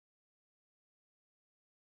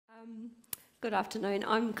Good afternoon.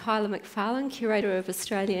 I'm Kyla McFarlane, Curator of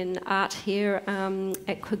Australian Art here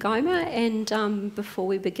at QAGOMA, and before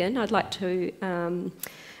we begin, I'd like to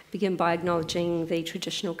begin by acknowledging the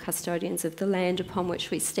traditional custodians of the land upon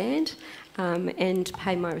which we stand and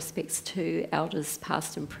pay my respects to elders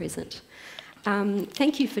past and present.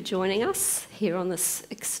 Thank you for joining us here on this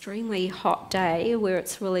extremely hot day where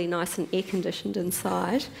it's really nice and air-conditioned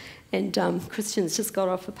inside, and Christian's just got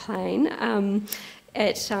off a plane.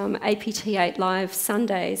 At APT8 Live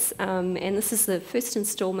Sundays, and this is the first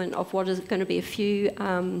instalment of what is going to be a few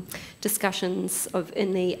discussions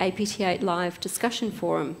in the APT8 Live discussion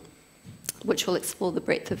forum, which will explore the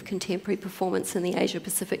breadth of contemporary performance in the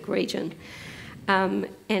Asia-Pacific region. And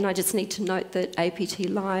I just need to note that APT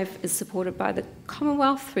Live is supported by the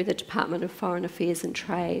Commonwealth through the Department of Foreign Affairs and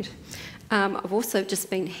Trade. I've also just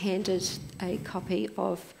been handed a copy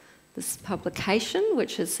of this publication,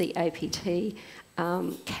 which is the APT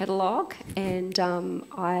catalogue, and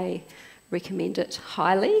I recommend it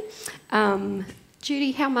highly.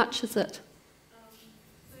 Judy, how much is it?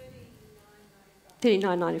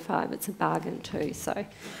 $39.95. It's a bargain too, so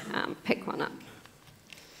pick one up.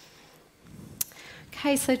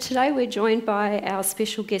 Okay, so today we're joined by our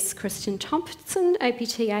special guest Christian Thompson,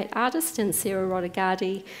 APT8 artist, and Sarah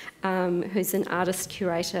Rodigari, who's an artist,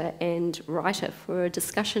 curator and writer, for a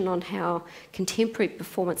discussion on how contemporary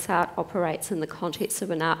performance art operates in the context of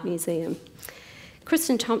an art museum.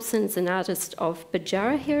 Christian Thompson is an artist of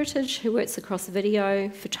Bidjara heritage who works across video,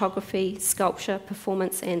 photography, sculpture,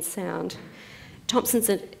 performance and sound. Thompson's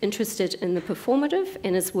interested in the performative,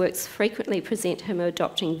 and his works frequently present him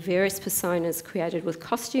adopting various personas created with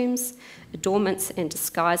costumes, adornments and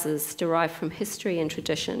disguises derived from history and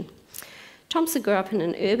tradition. Thompson grew up in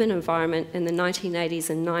an urban environment in the 1980s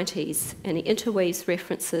and 90s, and he interweaves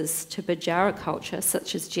references to Bidjara culture,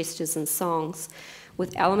 such as gestures and songs,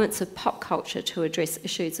 with elements of pop culture to address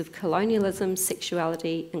issues of colonialism,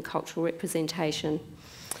 sexuality and cultural representation.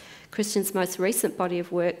 Christian's most recent body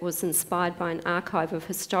of work was inspired by an archive of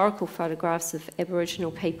historical photographs of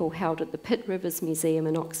Aboriginal people held at the Pitt Rivers Museum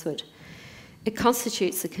in Oxford. It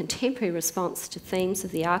constitutes a contemporary response to themes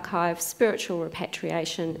of the archive, spiritual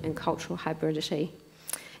repatriation and cultural hybridity.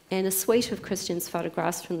 And a suite of Christian's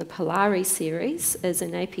photographs from the Polari series is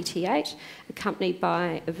in APT8, accompanied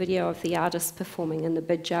by a video of the artist performing in the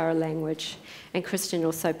Bidjara language. And Christian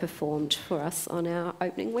also performed for us on our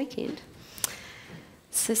opening weekend.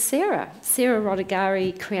 So Sarah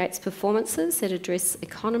Rodigari creates performances that address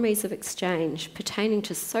economies of exchange pertaining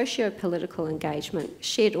to socio-political engagement,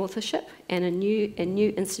 shared authorship and a new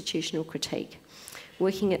institutional critique.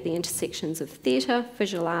 Working at the intersections of theatre,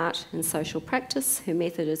 visual art and social practice, her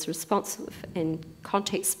method is responsive and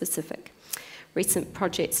context-specific. Recent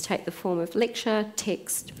projects take the form of lecture,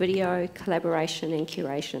 text, video, collaboration and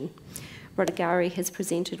curation. Rodigari has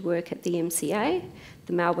presented work at the MCA,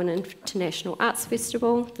 the Melbourne International Arts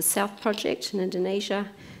Festival, the South Project in Indonesia,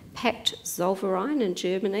 PACT Zollverein in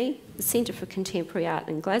Germany, the Centre for Contemporary Art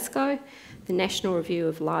in Glasgow, the National Review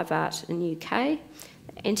of Live Art in UK,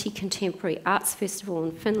 the Anti-Contemporary Arts Festival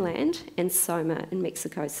in Finland, and SOMA in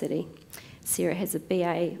Mexico City. Sarah has a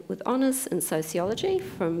BA with honours in Sociology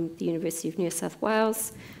from the University of New South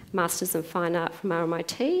Wales, Masters in Fine Art from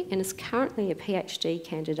RMIT, and is currently a PhD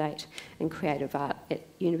candidate in Creative Art at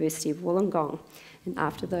University of Wollongong. And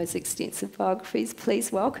after those extensive biographies,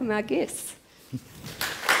 please welcome our guests.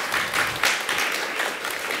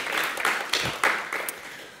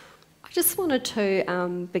 I just wanted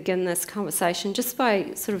to begin this conversation just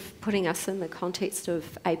by sort of putting us in the context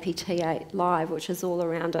of APT8 Live, which is all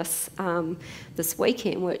around us this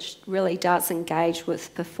weekend, which really does engage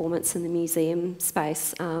with performance in the museum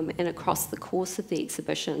space and across the course of the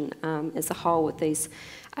exhibition as a whole, with these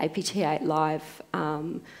APT8 Live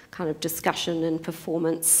kind of discussion and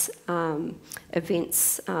performance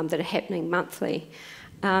events that are happening monthly.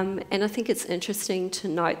 And I think it's interesting to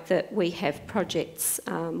note that we have projects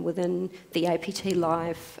within the APT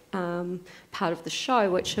Live part of the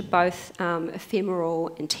show which are both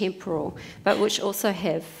ephemeral and temporal, but which also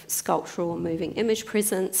have sculptural and moving image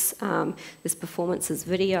presence. There's performances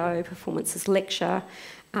video, performances lecture,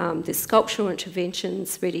 there's sculptural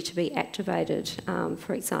interventions ready to be activated,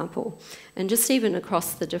 for example. And just even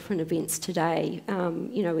across the different events today,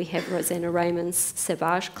 you know, we have Rosanna Raymond's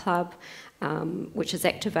Savage Club, which is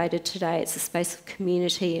activated today. It's a space of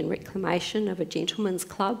community and reclamation of a gentleman's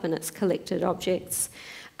club and its collected objects.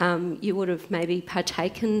 you would have maybe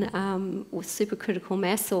partaken with Supercritical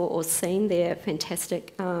Mass or seen their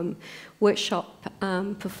fantastic workshop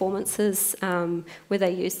performances where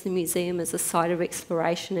they use the museum as a site of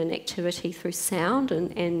exploration and activity through sound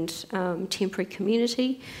and temporary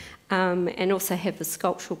community, and also have the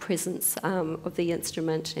sculptural presence of the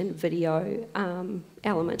instrument and video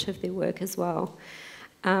element of their work as well.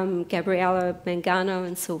 Gabriella Mangano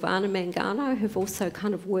and Silvana Mangano have also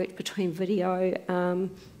kind of worked between video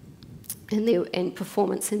and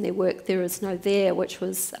performance in their work There Is No There, which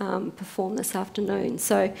was performed this afternoon.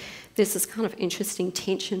 So there's this kind of interesting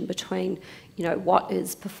tension between, you know, what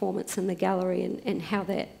is performance in the gallery and how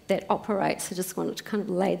that operates. I just wanted to kind of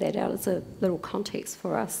lay that out as a little context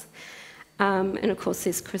for us. And of course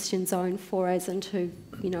there's Christian's own forays into,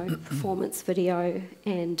 you know, performance video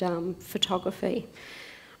and photography.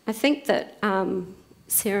 I think that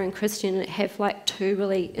Sarah and Christian have like two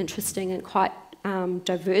really interesting and quite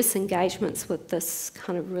diverse engagements with this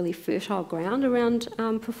kind of really fertile ground around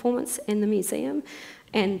performance and the museum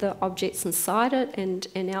and the objects inside it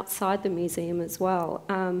and outside the museum as well.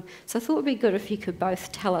 So I thought it would be good if you could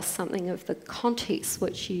both tell us something of the context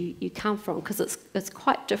which you come from, because it's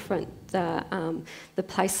quite different, the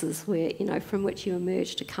places where, you know, from which you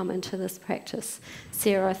emerged to come into this practice.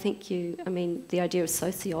 Sarah, I think I mean, the idea of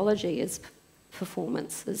sociology as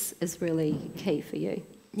performance is really key for you.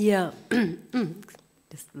 Yeah,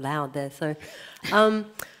 just loud there. So,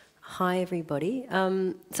 hi everybody.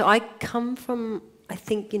 So I come from, I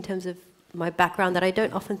think in terms of my background, that I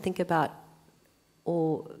don't often think about,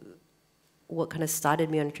 or what kind of started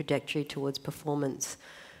me on a trajectory towards performance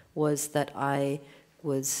was that I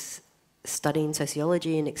was studying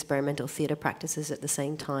sociology and experimental theatre practices at the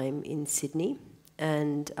same time in Sydney,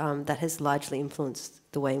 and that has largely influenced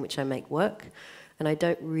the way in which I make work. And I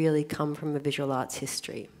don't really come from a visual arts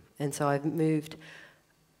history. And so I've moved,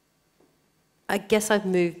 I guess I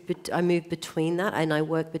moved between that, and I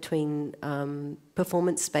work between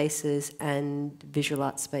performance spaces and visual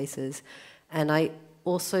art spaces. And I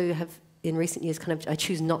also have, in recent years, kind of, I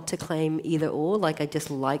choose not to claim either or, like I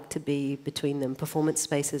just like to be between them. Performance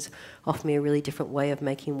spaces offer me a really different way of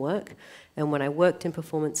making work. And when I worked in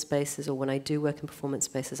performance spaces, or when I do work in performance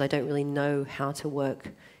spaces, I don't really know how to work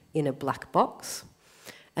in a black box.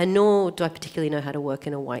 And nor do I particularly know how to work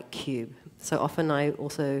in a white cube. So often I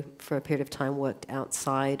also, for a period of time, worked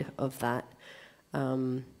outside of that.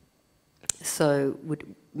 So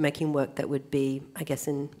making work that would be, I guess,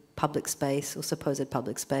 in public space or supposed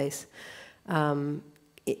public space,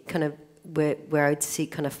 it kind of where I would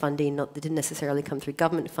seek kind of funding, that didn't necessarily come through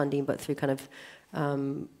government funding, but through kind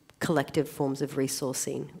of collective forms of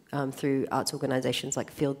resourcing through arts organisations like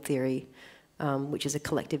Field Theory, which is a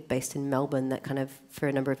collective based in Melbourne that kind of, for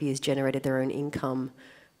a number of years, generated their own income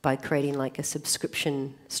by creating like a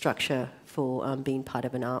subscription structure for being part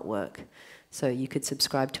of an artwork. So you could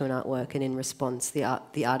subscribe to an artwork, and in response, the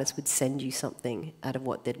artist would send you something out of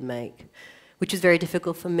what they'd make, which is very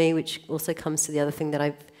difficult for me, which also comes to the other thing that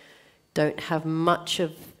I don't have much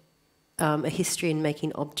of a history in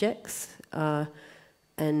making objects,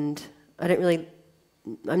 and I don't really,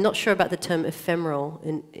 I'm not sure about the term ephemeral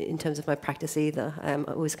in terms of my practice either. I'm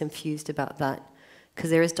always confused about that, because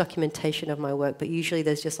there is documentation of my work, but usually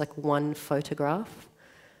there's just like one photograph.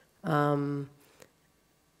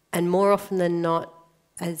 And more often than not,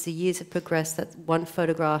 as the years have progressed, that one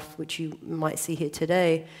photograph, which you might see here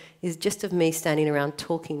today, is just of me standing around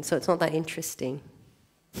talking, so it's not that interesting.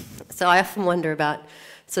 So I often wonder about,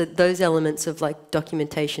 so those elements of like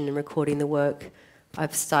documentation and recording the work,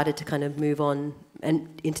 I've started to kind of move on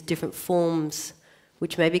and into different forms,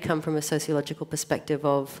 which maybe come from a sociological perspective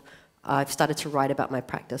of, I've started to write about my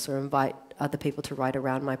practice, or invite other people to write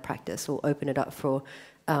around my practice, or open it up for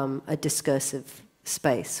a discursive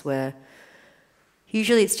space where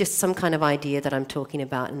usually it's just some kind of idea that I'm talking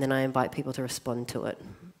about, and then I invite people to respond to it.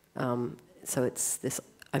 So it's this,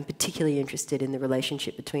 I'm particularly interested in the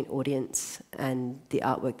relationship between audience and the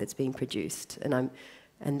artwork that's being produced, and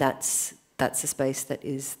that's a space that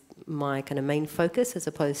is my kind of main focus, as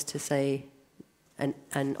opposed to, say,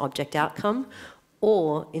 an object outcome,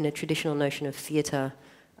 or in a traditional notion of theatre,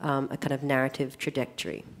 a kind of narrative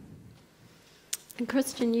trajectory. And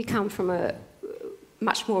Christian, you come from a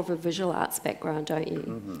much more of a visual arts background, don't you?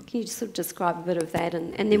 Mm-hmm. Can you just sort of describe a bit of that,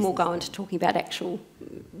 and then we'll go into talking about actual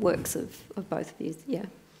works of both of you. Yeah.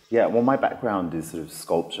 Yeah, well, my background is sort of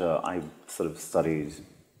sculpture. I sort of studied,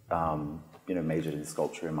 majored in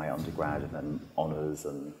sculpture in my undergrad, and then honours,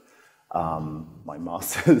 and my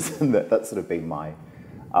masters, and that's sort of been my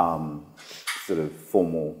sort of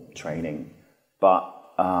formal training. But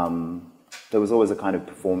there was always a kind of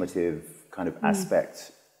performative kind of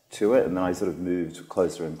aspect to it, and then I sort of moved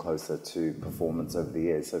closer and closer to performance over the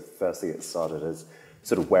years. So firstly it started as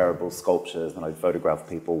sort of wearable sculptures, and I'd photograph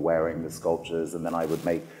people wearing the sculptures, and then I would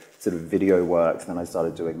make sort of video works, and then I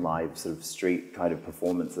started doing live sort of street kind of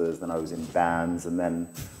performances, then I was in bands, and then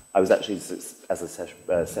I was actually as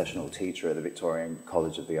a sessional teacher at the Victorian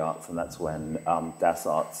College of the Arts, and that's when Das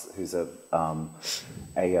Arts, who's a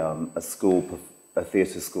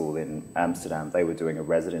theatre school in Amsterdam, they were doing a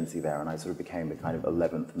residency there, and I sort of became the kind of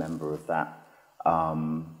 11th member of that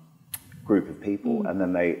group of people. And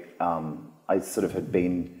then I sort of had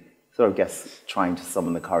been, I guess, trying to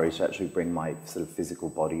summon the courage to actually bring my sort of physical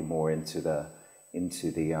body more into the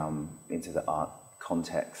art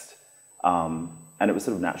context. And it was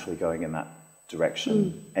sort of naturally going in that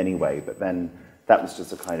direction anyway, but then that was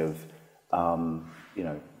just a kind of,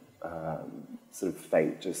 sort of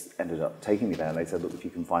fate just ended up taking me there, and they said, look, if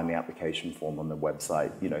you can find the application form on the website,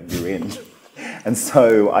 you're in. And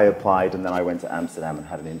so I applied, and then I went to Amsterdam and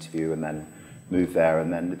had an interview, and then moved there,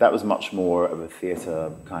 and then that was much more of a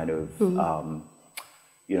theatre kind of,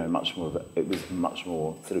 it was much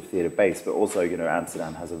more sort of theatre-based, but also,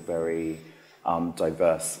 Amsterdam has a very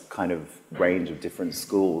diverse kind of range of different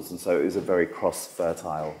schools, and so it was a very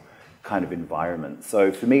cross-fertile kind of environment.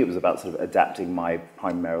 So for me, it was about sort of adapting my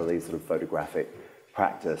primarily sort of photographic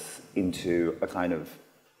practice into a kind of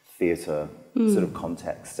theatre sort of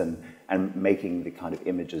context, and making the kind of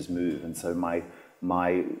images move. And so my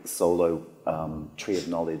solo tree of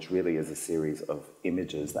knowledge really is a series of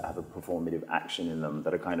images that have a performative action in them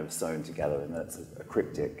that are kind of sewn together, and that's a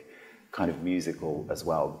cryptic kind of musical as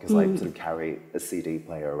well, because I sort of carry a CD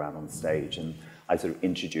player around on stage, and I sort of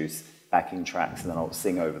introduce backing tracks, and then I'll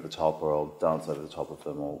sing over the top, or I'll dance over the top of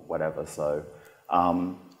them, or whatever. So,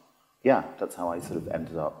 yeah, that's how I sort of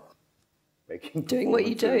ended up making doing what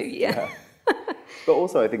you do, yeah. But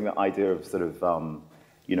also, I think the idea of sort of,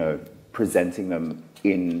 presenting them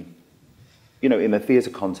in, in the theatre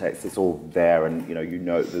context, it's all there, and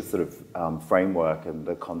the sort of framework and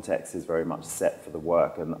the context is very much set for the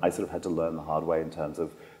work, and I sort of had to learn the hard way in terms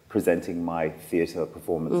of presenting my theatre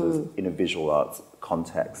performances in a visual arts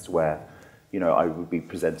context where, I would be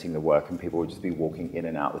presenting the work and people would just be walking in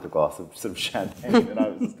and out with a glass of sort of champagne, and I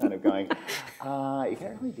was just kind of going, you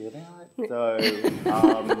can't really do that, so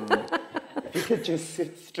if you could just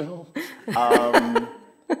sit still.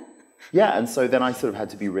 Yeah, and so then I sort of had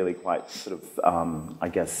to be really quite sort of, I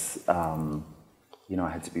guess, I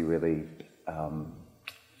had to be really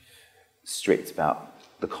strict about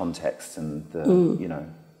the context and the,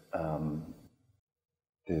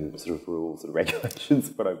 the sort of rules and regulations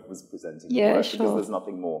of what I was presenting. Yeah, sure. Because there's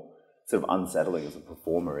nothing more sort of unsettling as a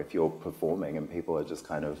performer if you're performing and people are just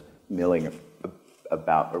kind of milling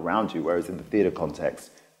about around you, whereas in the theatre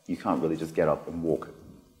context, you can't really just get up and walk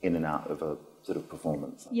in and out of a sort of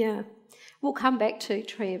performance. Yeah. We'll come back to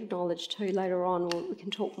Tree of Knowledge too later on, or we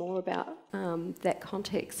can talk more about that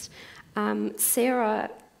context. Sarah,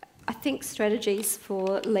 I think strategies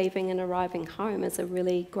for leaving and arriving home is a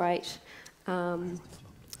really great...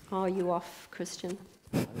 oh, you off, Christian?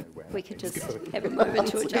 We could just have a moment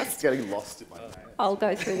to adjust. It's getting lost in my head. I'll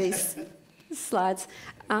go through these slides.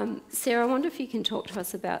 Sarah, I wonder if you can talk to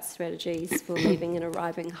us about strategies for leaving and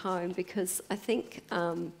arriving home, because I think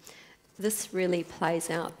this really plays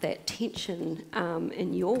out that tension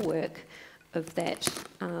in your work of that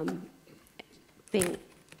being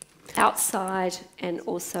outside and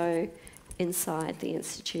also inside the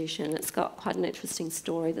institution. It's got quite an interesting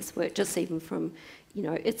story, this work, just even from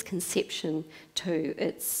its conception to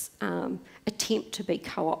its attempt to be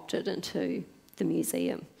co-opted into the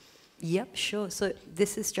museum. Yep, sure. So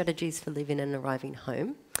this is Strategies for Leaving and Arriving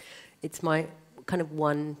Home. It's my kind of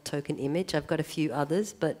one token image. I've got a few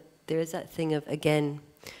others, but there is that thing of, again,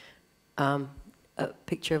 a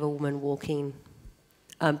picture of a woman walking.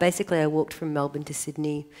 Basically, I walked from Melbourne to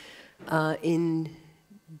Sydney in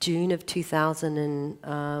June of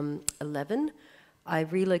 2011. I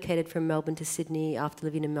relocated from Melbourne to Sydney after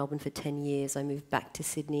living in Melbourne for 10 years. I moved back to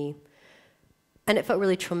Sydney, and it felt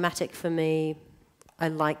really traumatic for me. I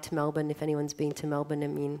liked Melbourne. If anyone's been to Melbourne, I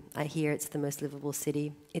mean, I hear it's the most livable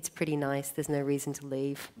city. It's pretty nice. There's no reason to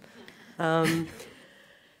leave.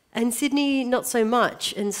 And Sydney, not so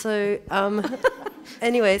much. And so,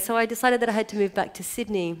 anyway, so I decided that I had to move back to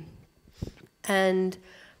Sydney. And,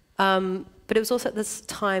 but it was also at this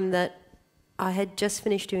time that I had just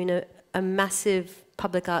finished doing a massive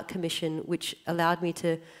public art commission, which allowed me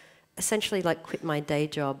to essentially like quit my day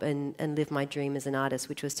job and live my dream as an artist,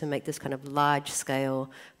 which was to make this kind of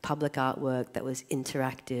large-scale public artwork that was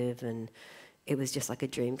interactive, and it was just like a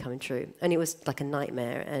dream come true. And it was like a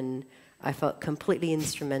nightmare, and I felt completely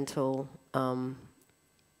instrumental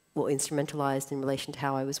or instrumentalized in relation to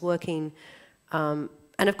how I was working. And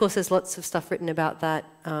of course, there's lots of stuff written about that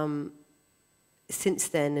since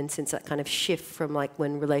then, and since that kind of shift from like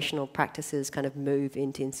when relational practices kind of move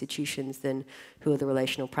into institutions, then who are the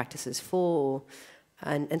relational practices for?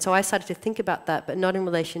 And so I started to think about that, but not in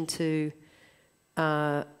relation to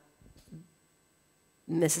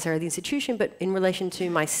necessarily the institution, but in relation to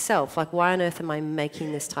myself. Like, why on earth am I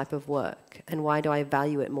making this type of work? And why do I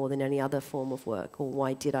value it more than any other form of work? Or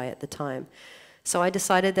why did I at the time? So I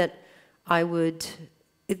decided that I would,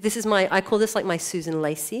 this is my, I call this like my Susan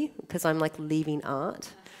Lacey, because I'm like leaving art.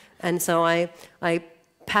 And so I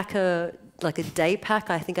pack like a day pack.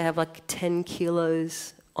 I think I have like 10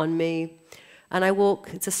 kilos on me. And I walk,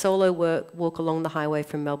 it's a solo walk along the highway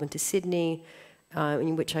from Melbourne to Sydney,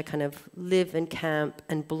 in which I kind of live and camp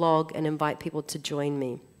and blog and invite people to join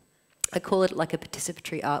me. I call it like a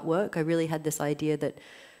participatory artwork. I really had this idea that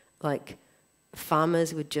like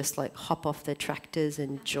farmers would just like hop off their tractors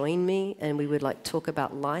and join me, and we would like talk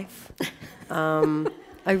about life.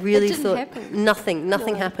 I really thought happen.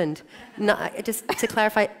 nothing happened. No, just to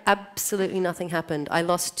clarify, absolutely nothing happened. I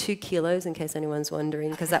lost 2 kilos, in case anyone's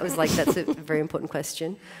wondering, because that was like, that's a very important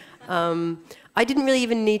question. I didn't really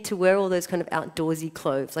even need to wear all those kind of outdoorsy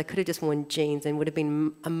clothes. I could have just worn jeans and would have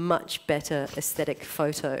been a much better aesthetic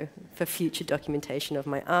photo for future documentation of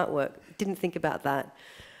my artwork. Didn't think about that.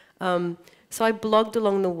 So I blogged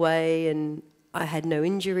along the way, and I had no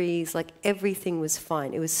injuries. Like, everything was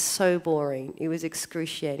fine. It was so boring. It was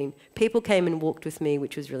excruciating. People came and walked with me,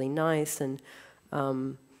 which was really nice. And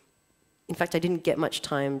in fact, I didn't get much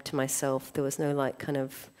time to myself. There was no like kind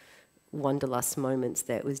of wanderlust moments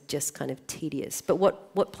there. It was just kind of tedious. But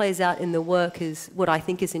what plays out in the work is what I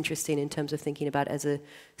think is interesting in terms of thinking about as a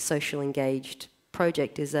social engaged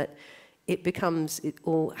project, is that it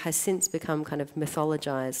has since become kind of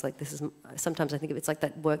mythologized. Like, this is, sometimes I think of it's like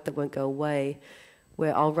that work that won't go away,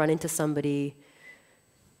 where I'll run into somebody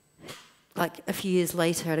like a few years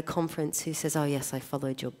later at a conference who says, oh yes, I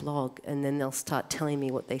followed your blog, and then they'll start telling me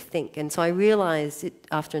what they think. And so I realized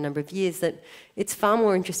after a number of years that it's far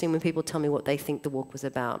more interesting when people tell me what they think the walk was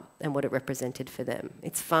about and what it represented for them.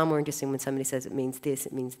 It's far more interesting when somebody says it means this,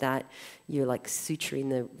 it means that. You're like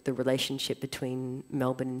suturing the relationship between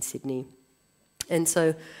Melbourne and Sydney. And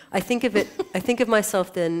so I think of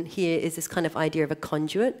myself then here as this kind of idea of a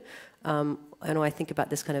conduit. And I think about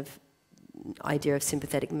this kind of idea of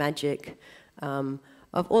sympathetic magic, of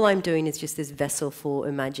all I'm doing is just this vessel for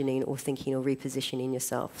imagining or thinking or repositioning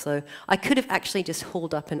yourself. So I could have actually just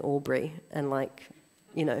hauled up in Albury and, like,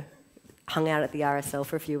 you know, hung out at the RSL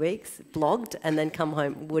for a few weeks, blogged, and then come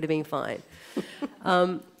home. Would have been fine.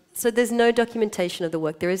 So there's no documentation of the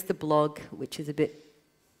work. There is the blog, which is a bit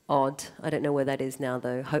odd. I don't know where that is now,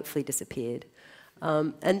 though. Hopefully disappeared.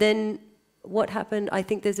 And then what happened, I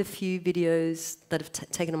think there's a few videos that have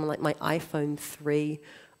taken on like my iPhone 3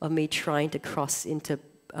 of me trying to cross into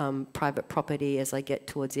private property as I get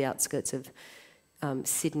towards the outskirts of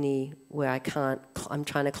Sydney, where I can't, I'm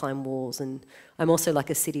trying to climb walls, and I'm also like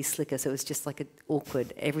a city slicker, so it was just like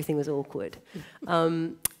awkward, everything was awkward.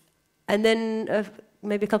 And then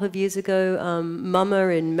maybe a couple of years ago, Mama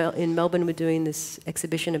in Melbourne were doing this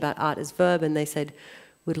exhibition about art as verb, and they said,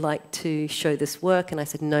 would like to show this work, and I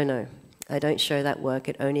said, no. I don't show that work.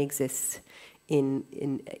 It only exists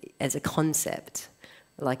as a concept.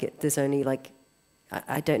 Like, there's only like,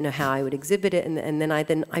 I don't know how I would exhibit it. And then I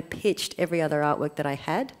pitched every other artwork that I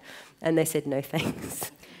had, and they said no thanks.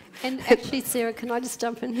 And actually, Sarah, can I just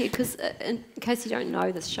jump in here? Because in case you don't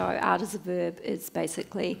know this show, Art as a Verb is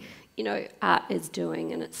basically, you know, art is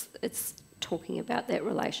doing, and it's talking about that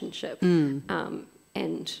relationship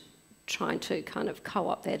and trying to kind of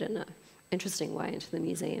co-opt that in a interesting way into the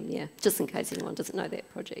museum, yeah. Just in case anyone doesn't know that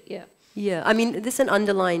project, yeah. Yeah, I mean, this is an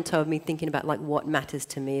underlying toe of me thinking about like what matters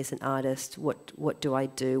to me as an artist, what do I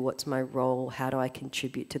do, what's my role, how do I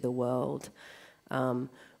contribute to the world,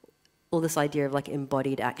 all this idea of like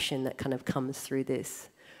embodied action that kind of comes through this.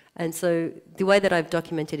 And so the way that I've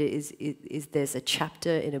documented it is there's a chapter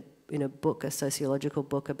in a book, a sociological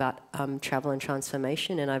book about travel and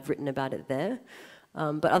transformation, and I've written about it there.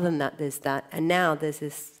 But other than that, there's that, and now there's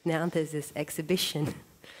this exhibition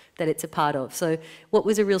that it's a part of. So what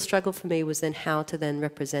was a real struggle for me was then how to then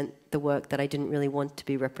represent the work that I didn't really want to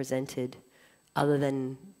be represented, other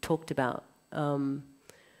than talked about. And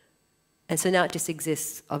so now it just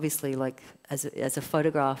exists, obviously, like as a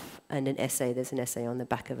photograph and an essay. There's an essay on the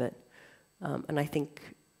back of it, and I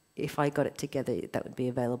think if I got it together, that would be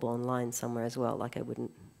available online somewhere as well. Like,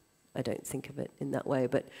 I don't think of it in that way,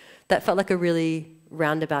 but that felt like a really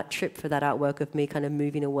roundabout trip for that artwork of me kind of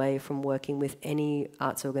moving away from working with any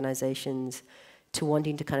arts organisations to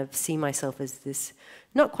wanting to kind of see myself as this,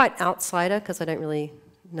 not quite outsider, because I don't really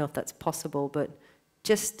know if that's possible, but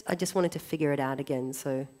I just wanted to figure it out again.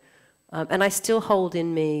 So, and I still hold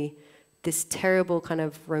in me this terrible kind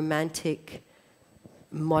of romantic,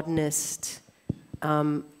 modernist,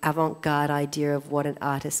 avant-garde idea of what an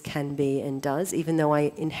artist can be and does, even though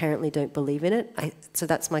I inherently don't believe in it. So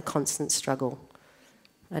that's my constant struggle.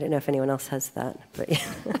 I don't know if anyone else has that, but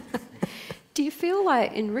yeah. Do you feel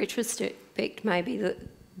like, in retrospect, maybe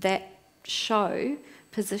that show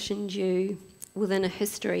positioned you within a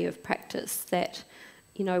history of practice that,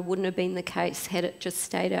 you know, wouldn't have been the case had it just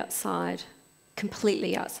stayed outside,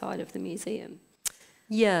 completely outside of the museum?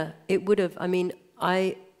 Yeah, it would have. I mean,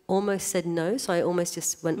 I almost said no, so I almost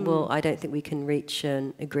just went, well, I don't think we can reach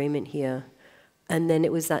an agreement here. And then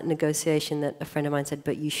it was that negotiation that a friend of mine said,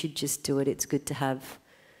 but you should just do it. It's good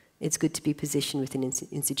to be positioned within an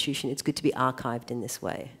institution. It's good to be archived in this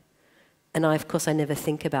way. And of course, I never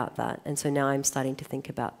think about that. And so now I'm starting to think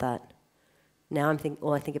about that. Now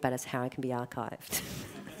all I think about is how I can be archived.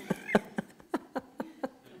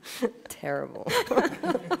 Terrible.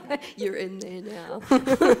 You're in there now.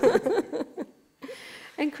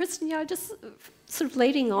 And Christian, yeah, just sort of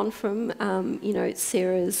leading on from, you know,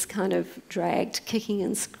 Sarah's kind of dragged kicking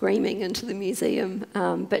and screaming into the museum,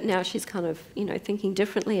 but now she's kind of, you know, thinking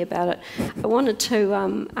differently about it. I wanted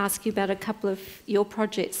to ask you about a couple of your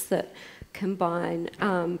projects that combine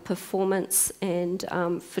performance and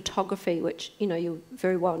photography, which, you know, you're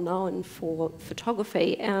very well known for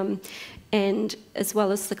photography, and as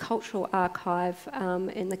well as the cultural archive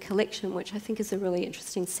and the collection, which I think is a really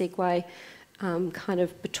interesting segue kind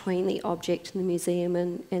of between the object in the museum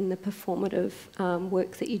and the performative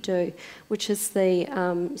work that you do, which is the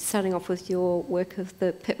starting off with your work of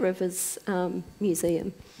the Pitt Rivers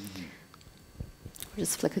Museum. Mm-hmm. I'll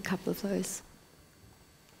just flick a couple of those.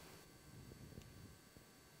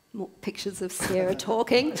 More pictures of Sarah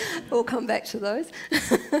talking. We'll come back to those.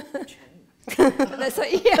 That's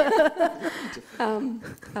like, yeah.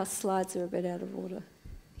 Our slides are a bit out of order.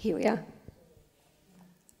 Here we are.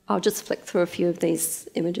 I'll just flick through a few of these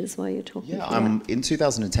images while you're talking. Yeah, in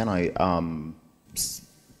 2010 I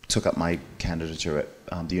took up my candidature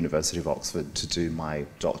at the University of Oxford to do my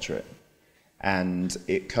doctorate. And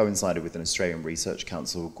it coincided with an Australian Research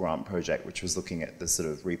Council grant project which was looking at the sort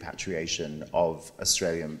of repatriation of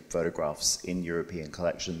Australian photographs in European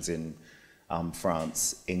collections in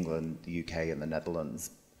France, England, the UK and the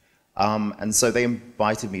Netherlands. And so they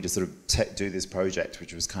invited me to sort of do this project,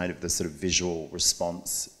 which was kind of the sort of visual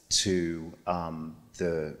response to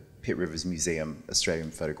the Pitt Rivers Museum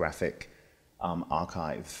Australian Photographic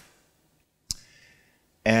Archive.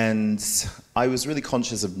 And I was really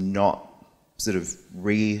conscious of not sort of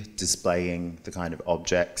re-displaying the kind of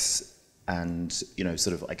objects, and, you know,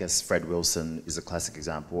 sort of, I guess Fred Wilson is a classic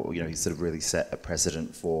example. You know, he sort of really set a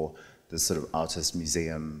precedent for the sort of artist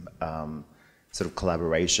museum sort of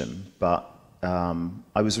collaboration, but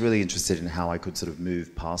I was really interested in how I could sort of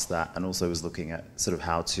move past that, and also was looking at sort of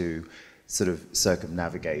how to sort of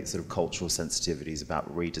circumnavigate sort of cultural sensitivities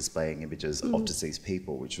about re-displaying images of deceased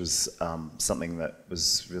people, which was something that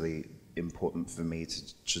was really important for me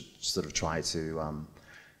to sort of try to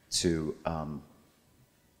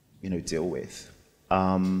you know, deal with.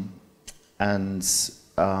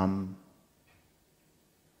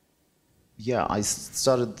 Yeah, I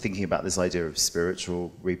started thinking about this idea of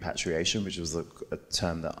spiritual repatriation, which was a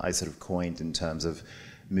term that I sort of coined in terms of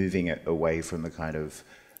moving it away from the kind of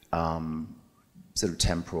sort of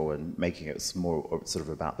temporal and making it more sort of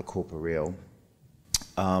about the corporeal.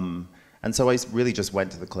 And so I really just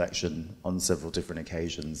went to the collection on several different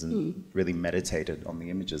occasions and really meditated on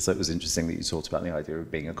the images. So it was interesting that you talked about the idea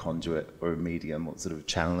of being a conduit or a medium, or sort of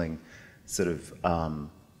channeling sort of,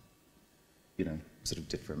 you know, sort of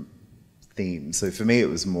different themes. So for me, it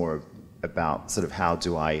was more about sort of how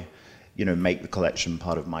do I, you know, make the collection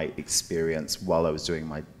part of my experience while I was doing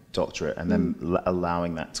my doctorate, and then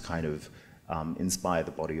allowing that to kind of inspire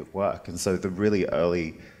the body of work. And so the really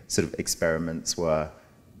early sort of experiments were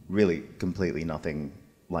really completely nothing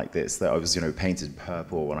like this. That I was, you know, painted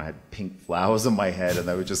purple and I had pink flowers on my head, and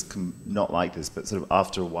they were just not like this. But sort of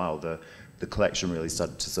after a while, the collection really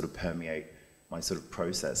started to sort of permeate my sort of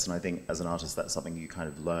process. And I think as an artist, that's something you kind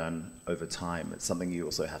of learn over time. It's something you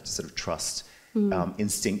also have to sort of trust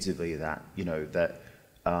instinctively, that, you know,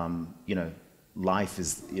 life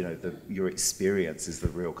is, you know, your experience is the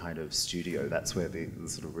real kind of studio. That's where the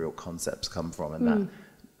sort of real concepts come from, and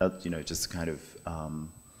that, you know, just kind of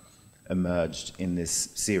emerged in this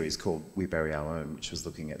series called We Bury Our Own, which was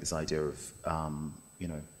looking at this idea of, you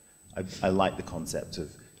know, I like the concept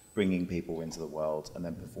of bringing people into the world and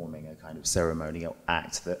then performing a kind of ceremonial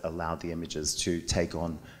act that allowed the images to take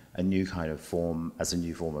on a new kind of form, as a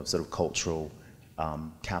new form of sort of cultural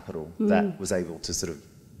capital that was able to sort of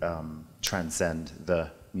transcend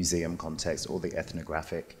the museum context or the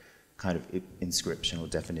ethnographic kind of inscription or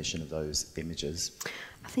definition of those images.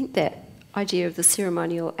 I think that idea of the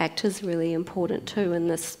ceremonial act is really important too in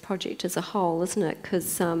this project as a whole, isn't it?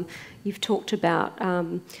 Because you've talked about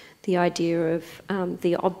the idea of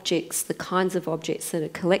the objects, the kinds of objects that are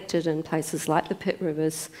collected in places like the Pitt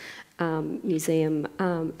Rivers Museum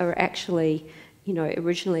are actually, you know,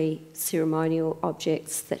 originally ceremonial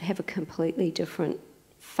objects that have a completely different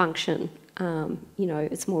function. You know,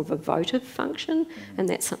 it's more of a votive function, and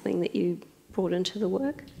that's something that you brought into the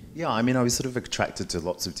work. Yeah, I mean, I was sort of attracted to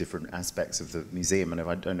lots of different aspects of the museum, and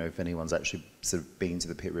I don't know if anyone's actually sort of been to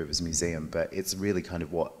the Pitt Rivers Museum, but it's really kind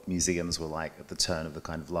of what museums were like at the turn of the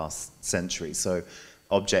kind of last century. So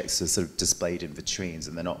objects are sort of displayed in vitrines,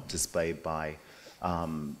 and they're not displayed by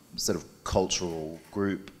sort of cultural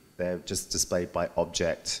group. They're just displayed by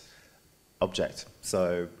object.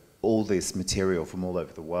 So all this material from all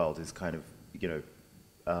over the world is kind of, you know,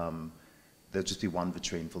 there'll just be one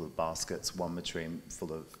vitrine full of baskets, one vitrine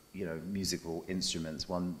full of, you know, musical instruments,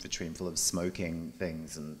 one vitrine full of smoking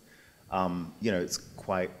things, and you know, it's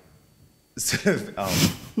quite sort of,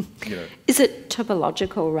 you know. Is it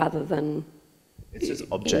topological rather than? It's just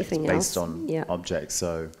objects based on yeah. objects.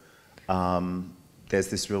 So there's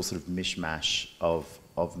this real sort of mishmash of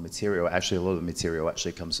material. Actually, a lot of the material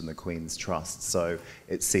actually comes from the Queen's Trust. So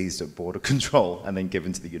it's seized at border control and then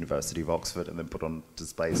given to the University of Oxford and then put on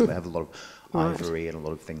display. So they have a lot of ivory and a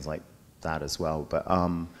lot of things like that as well. But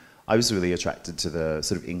I was really attracted to the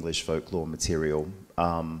sort of English folklore material,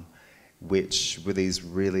 which were these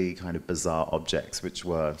really kind of bizarre objects, which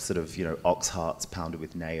were sort of, you know, ox hearts pounded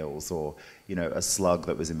with nails, or, you know, a slug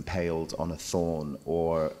that was impaled on a thorn,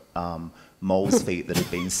 or mole's feet that had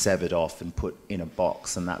been severed off and put in a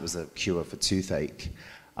box, and that was a cure for toothache.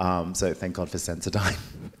 So thank God for Sensodyne.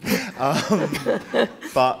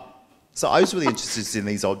 So I was really interested in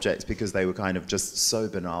these objects because they were kind of just so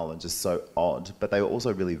banal and just so odd, but they were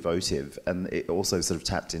also really votive, and it also sort of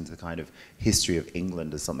tapped into the kind of history of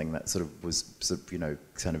England as something that sort of was, sort of, you know,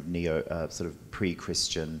 kind of sort of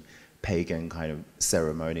pre-Christian, pagan kind of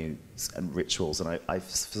ceremonies and rituals, and I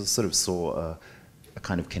sort of saw a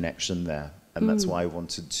kind of connection there, and that's why I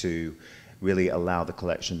wanted to really allow the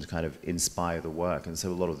collection to kind of inspire the work. And so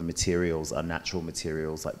a lot of the materials are natural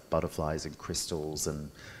materials like butterflies and crystals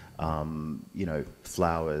and you know,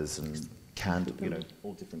 flowers and candle, you know,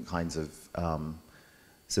 all different kinds of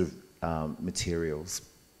sort of materials.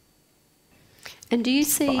 And do you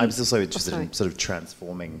see? But I was also interested in sort of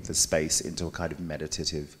transforming the space into a kind of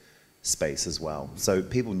meditative space as well. So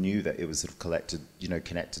people knew that it was sort of collected, you know,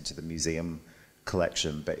 connected to the museum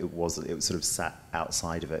collection, but it wasn't. It was sort of sat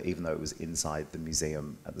outside of it, even though it was inside the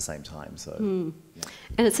museum at the same time. So, yeah.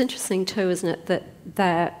 And it's interesting too, isn't it, that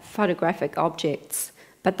they're photographic objects,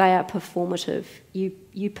 but they are performative.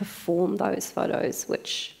 You perform those photos,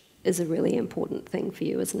 which is a really important thing for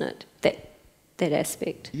you, isn't it? That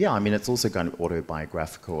aspect. Yeah, I mean, it's also kind of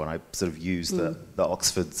autobiographical, and I sort of use the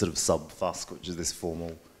Oxford sort of sub-fusk, which is this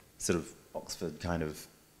formal sort of Oxford kind of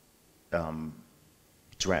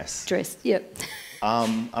dress. Yep.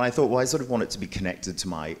 And I thought, well, I sort of want it to be connected to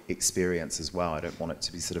my experience as well. I don't want it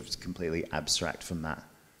to be sort of completely abstract from that.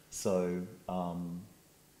 So,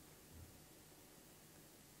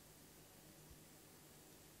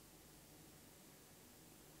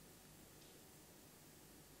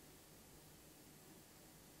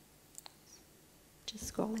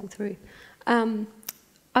 just scrolling through.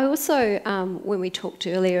 I also, when we talked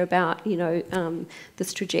earlier about, you know,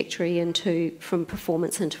 this trajectory from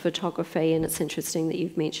performance into photography, and it's interesting that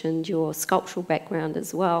you've mentioned your sculptural background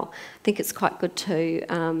as well. I think it's quite good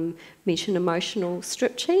to mention Emotional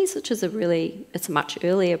Strip Cheese, which is it's a much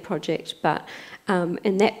earlier project, but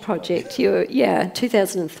in that project,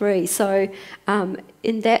 2003. So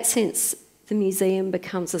in that sense, the museum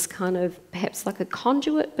becomes this kind of, perhaps like a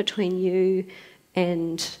conduit between you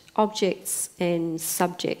and objects and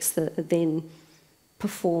subjects that are then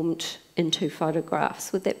performed into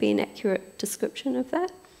photographs. Would that be an accurate description of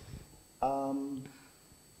that?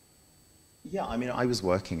 Yeah, I mean, I was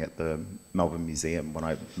working at the Melbourne Museum when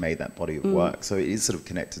I made that body of work, so it is sort of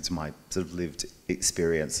connected to my sort of lived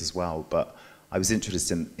experience as well. But I was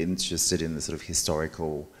interested in the sort of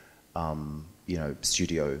historical, you know,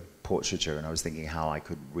 studio portraiture, and I was thinking how I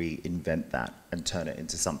could reinvent that and turn it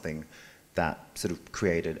into something that sort of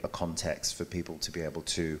created a context for people to be able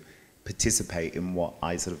to participate in what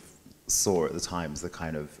I sort of saw at the time as the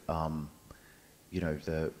kind of, you know,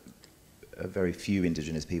 very few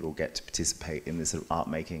Indigenous people get to participate in this sort of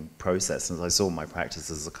art-making process. And I saw my practice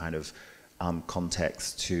as a kind of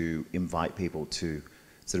context to invite people to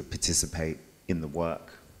sort of participate in the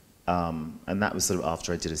work. And that was sort of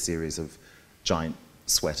after I did a series of giant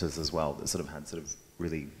sweaters as well that sort of had sort of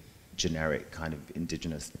really generic kind of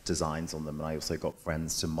Indigenous designs on them. And I also got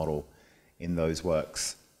friends to model in those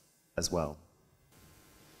works as well.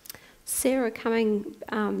 Sarah, coming,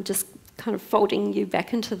 just kind of folding you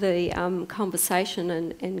back into the conversation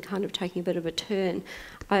and kind of taking a bit of a turn,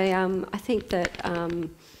 I think that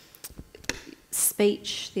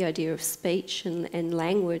speech, the idea of speech and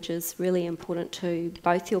language is really important to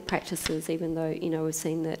both your practices, even though, you know, we've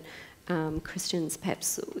seen that Christian's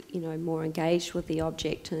perhaps, you know, more engaged with the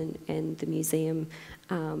object and the museum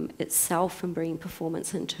itself and bringing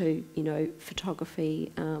performance into, you know,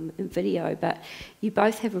 photography and video, but you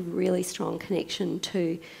both have a really strong connection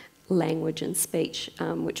to language and speech,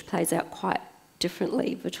 which plays out quite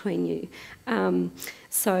differently between you.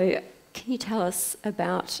 So can you tell us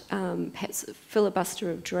about perhaps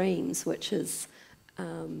Filibuster of Dreams, which is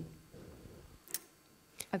a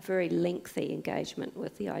very lengthy engagement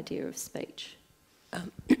with the idea of speech?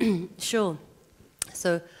 Sure.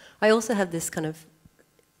 So I also have this kind of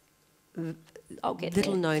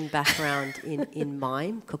little-known background in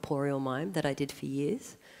mime, corporeal mime, that I did for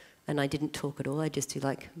years. And I didn't talk at all. I just do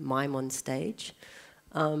like mime on stage.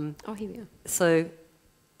 Oh, here we are. So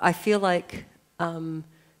I feel like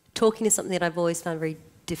talking is something that I've always found very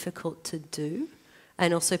difficult to do.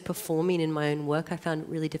 And also performing in my own work, I found it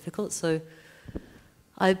really difficult. So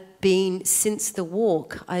I've been, since the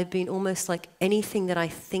walk, I've been almost like anything that I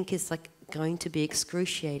think is like going to be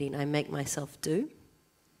excruciating, I make myself do.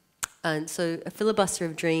 And so a Filibuster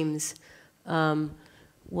of Dreams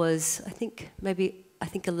was, I think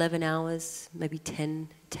 11 hours, maybe 10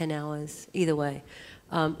 hours, either way.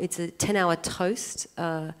 It's a 10-hour toast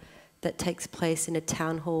that takes place in a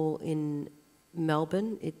town hall in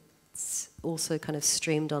Melbourne. It's also kind of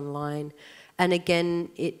streamed online. And again,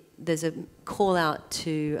 there's a call out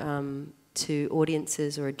to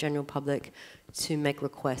audiences or a general public to make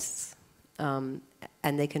requests.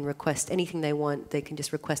 And they can request anything they want. They can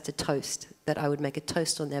just request a toast, that I would make a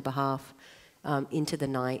toast on their behalf into the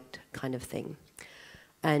night kind of thing.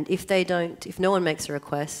 And if no one makes a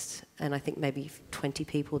request, and I think maybe 20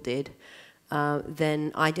 people did,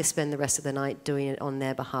 then I just spend the rest of the night doing it on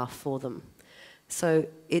their behalf for them. So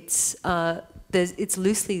it's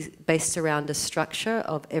loosely based around a structure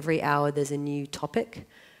of every hour there's a new topic.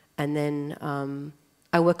 And then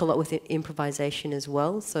I work a lot with improvisation as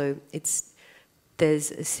well. So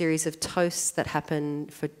there's a series of toasts that happen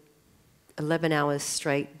for 11 hours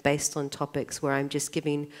straight based on topics where I'm just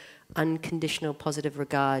giving unconditional positive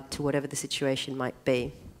regard to whatever the situation might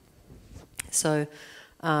be. So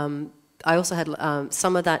I also had,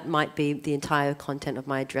 some of that might be the entire content of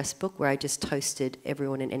my address book, where I just toasted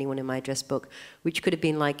everyone and anyone in my address book, which could have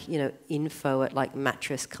been like, you know, info at like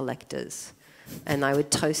mattress collectors. And I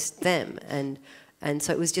would toast them. And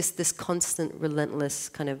so it was just this constant, relentless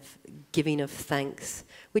kind of giving of thanks,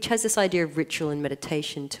 which has this idea of ritual and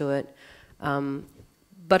meditation to it.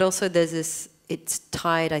 But also there's this, it's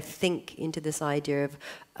tied, I think, into this idea of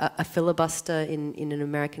a filibuster in an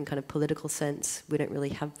American kind of political sense. We don't really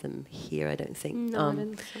have them here, I don't think. No, I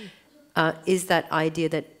don't think so. Is that idea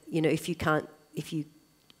that, you know, if you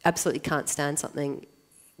absolutely can't stand something,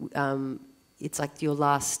 it's like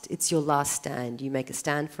it's your last stand. You make a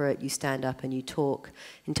stand for it, you stand up and you talk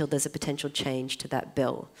until there's a potential change to that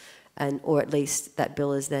bill. Or at least that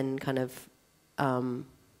bill is then kind of,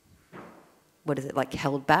 like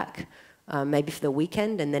held back, maybe for the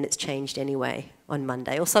weekend, and then it's changed anyway on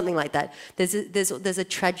Monday or something like that. There's a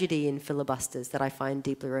tragedy in filibusters that I find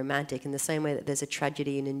deeply romantic, in the same way that there's a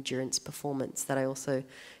tragedy in endurance performance that I also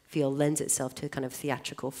feel lends itself to kind of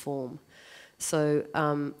theatrical form. So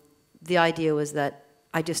the idea was that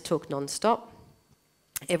I just talked non-stop.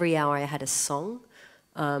 Every hour I had a song.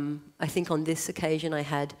 I think on this occasion I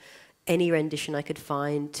had any rendition I could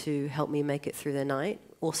find to help me make it through the night,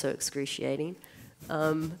 also excruciating.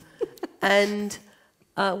 And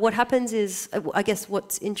what happens is, I guess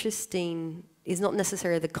what's interesting is not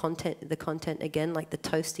necessarily the content again, like the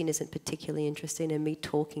toasting isn't particularly interesting, and me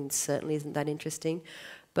talking certainly isn't that interesting,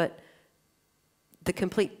 but the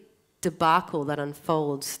complete debacle that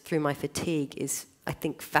unfolds through my fatigue is, I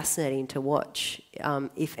think, fascinating to watch,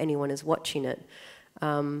 if anyone is watching it.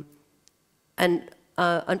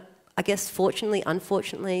 I guess fortunately,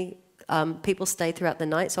 unfortunately, people stayed throughout the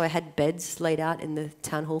night, so I had beds laid out in the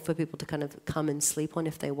town hall for people to kind of come and sleep on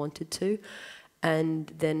if they wanted to,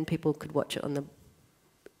 and then people could watch it on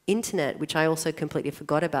internet, which I also completely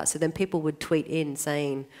forgot about. So then people would tweet in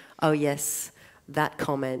saying, oh yes, that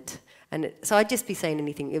comment. And so I'd just be saying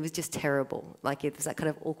anything. It was just terrible. Like, it was that kind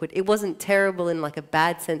of awkward. It wasn't terrible in like a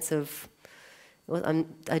bad sense of, I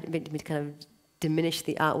didn't mean to kind of diminish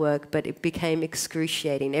the artwork, but it became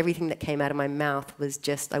excruciating. Everything that came out of my mouth was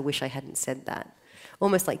just, I wish I hadn't said that.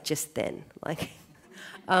 Almost like just then. Like,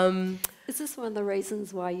 is this one of the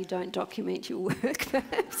reasons why you don't document your work,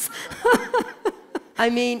 perhaps? I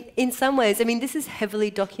mean, in some ways, I mean, this is heavily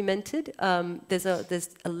documented. There's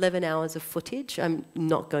 11 hours of footage I'm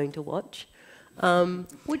not going to watch.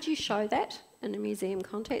 Would you show that in a museum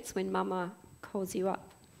context when Mama calls you up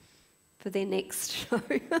for their next show?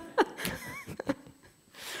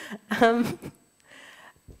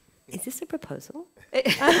 Is this a proposal?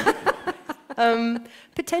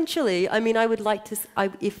 Potentially. I mean, I would like to,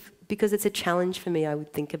 because it's a challenge for me, I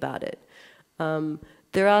would think about it.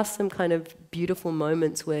 There are some kind of beautiful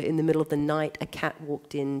moments where in the middle of the night a cat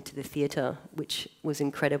walked into the theatre, which was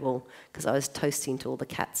incredible because I was toasting to all the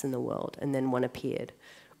cats in the world, and then one appeared.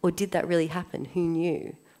 Or did that really happen? Who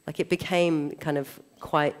knew? Like, it became kind of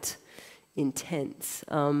quite intense.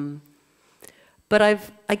 But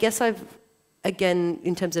I guess I've, again,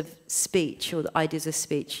 in terms of speech or the ideas of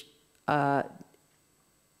speech,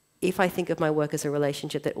 if I think of my work as a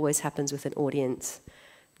relationship that always happens with an audience,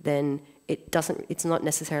 then it's not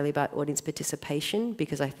necessarily about audience participation,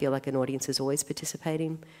 because I feel like an audience is always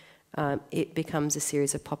participating. It becomes a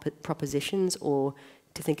series of propositions, or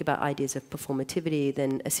to think about ideas of performativity,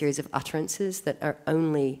 then a series of utterances that are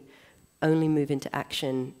only move into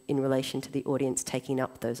action in relation to the audience taking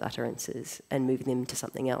up those utterances and moving them to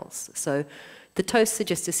something else. So the toasts are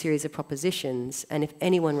just a series of propositions, and if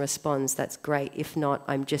anyone responds, that's great. If not,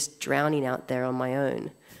 I'm just drowning out there on my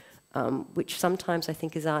own. Which sometimes I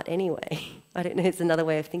think is art anyway. I don't know, it's another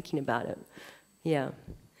way of thinking about it. Yeah.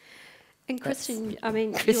 And Christian, I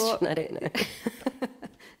mean... Christian, I don't know.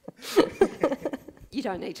 You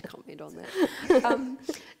don't need to comment on that.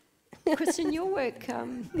 Christian, your work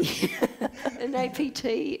in APT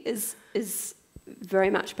is very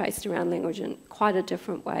much based around language in quite a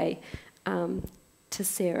different way to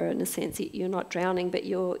Sarah, in a sense. You're not drowning, but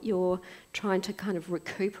you're trying to kind of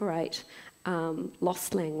recuperate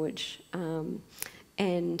lost language,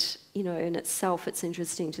 and you know, in itself, it's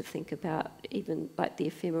interesting to think about even like the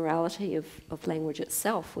ephemerality of language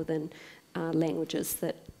itself within languages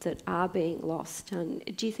that are being lost. And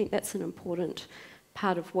do you think that's an important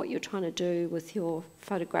part of what you're trying to do with your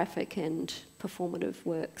photographic and performative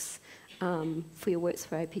works for your works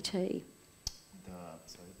for APT?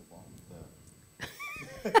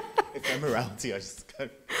 Ephemerality, I just go. In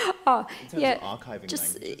terms of archiving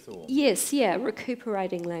languages, or? Yes, yeah,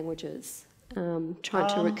 recuperating languages, trying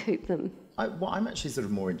to recoup them. I'm actually sort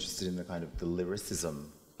of more interested in the kind of the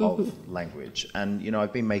lyricism of language, and you know,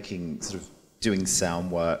 I've been making sort of doing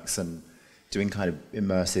sound works and doing kind of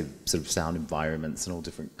immersive sort of sound environments and all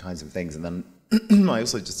different kinds of things, and then I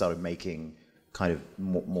also just started making kind of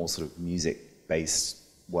more sort of music-based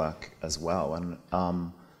work as well, and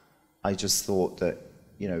I just thought that,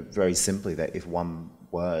 you know, very simply, that if one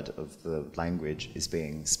word of the language is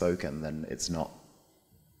being spoken, then it's not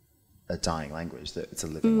a dying language, that it's a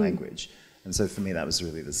living language. And so for me, that was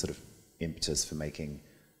really the sort of impetus for making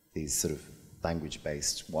these sort of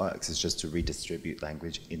language-based works, is just to redistribute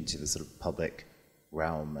language into the sort of public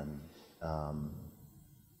realm. And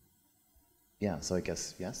yeah, so I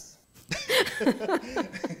guess, yes.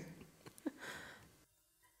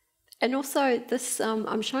 And also, this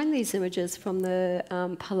I'm showing these images from the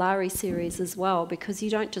Polari series as well, because you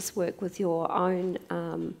don't just work with your own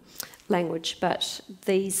language, but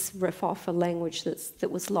these riff off a language that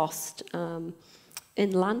was lost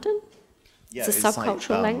in London. Yeah, it's a subcultural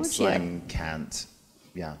like, language. Slang, cant.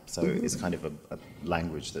 Yeah, so it's kind of a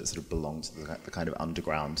language that sort of belonged to the kind of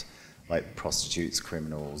underground, like prostitutes,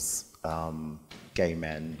 criminals, gay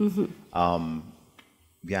men.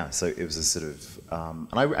 Yeah, so it was a sort of, and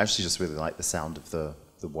I actually just really liked the sound of the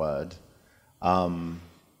word,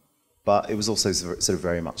 but it was also sort of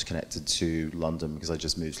very much connected to London, because I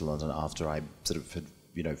just moved to London after I sort of had,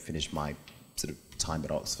 you know, finished my sort of time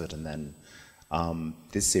at Oxford, and then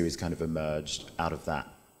this series kind of emerged out of that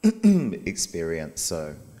experience.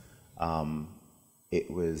 So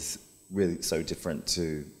it was really so different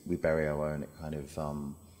to We Bury Our Own. It kind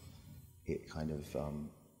of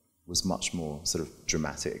was much more sort of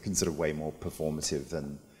dramatic and sort of way more performative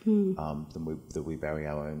than the We Bury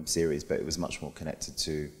Our Own series, but it was much more connected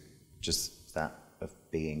to just that of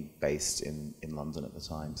being based in London at the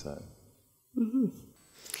time. So,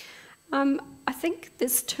 I think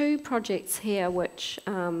there's two projects here which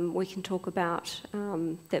we can talk about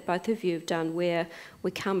that both of you have done, where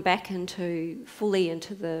we come back fully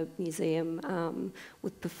into the museum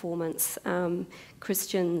with performance.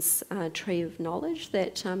 Christian's Tree of Knowledge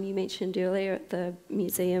that you mentioned earlier at the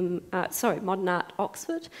museum, Modern Art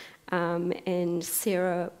Oxford. And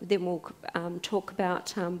Sarah, then we'll talk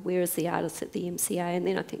about where is the artist at the MCA, and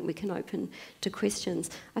then I think we can open to questions.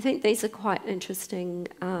 I think these are quite interesting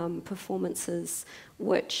performances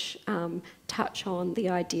which touch on the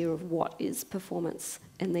idea of what is performance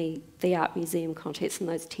in the art museum context, and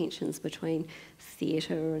those tensions between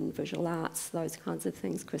theatre and visual arts, those kinds of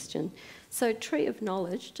things, Christian. So Tree of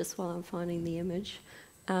Knowledge, just while I'm finding the image,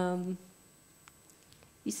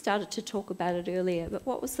 you started to talk about it earlier, but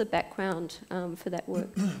what was the background for that work?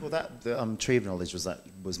 Well, the Tree of Knowledge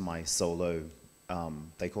was my solo,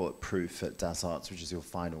 they call it proof at Das Arts, which is your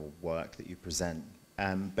final work that you present.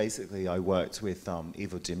 And basically I worked with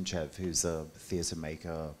Ivo Dimchev, who's a theatre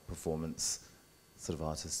maker, performance sort of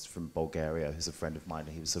artist from Bulgaria, who's a friend of mine,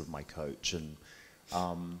 and he was sort of my coach. And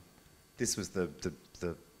this was the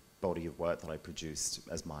body of work that I produced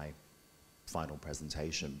as my final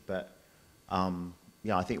presentation. But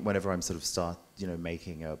yeah, I think whenever I'm sort of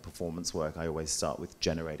making a performance work, I always start with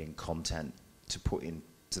generating content to put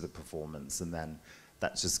into the performance, and then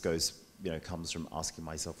that just goes, comes from asking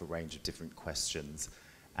myself a range of different questions,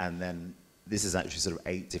 and then this is actually sort of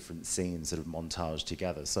 8 different scenes sort of montaged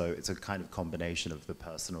together. So it's a kind of combination of the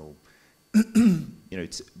personal,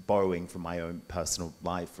 borrowing from my own personal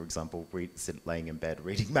life, for example, laying in bed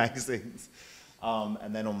reading magazines.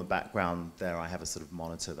 And then on the background there, I have a sort of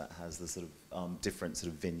monitor that has the sort of different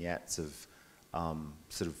sort of vignettes of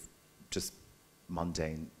sort of just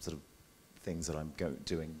mundane sort of things that I'm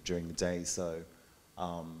doing during the day. So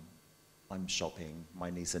I'm shopping, my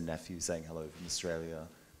niece and nephew saying hello from Australia,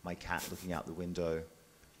 my cat looking out the window.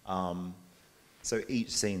 So each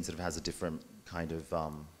scene sort of has a different kind of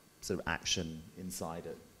sort of action inside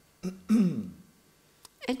it.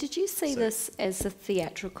 And did you see this as a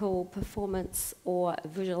theatrical performance or a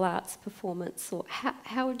visual arts performance, or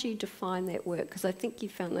how would you define that work? Because I think you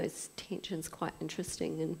found those tensions quite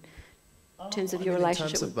interesting in terms of your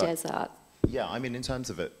relationship with Das Art. Yeah, I mean, in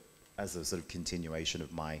terms of it as a sort of continuation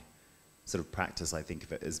of my sort of practice, I think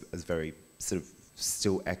of it as very sort of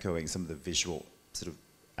still echoing some of the visual sort of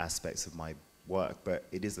aspects of my work, but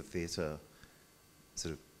it is a theatre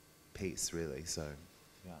sort of piece, really, so,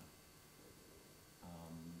 yeah.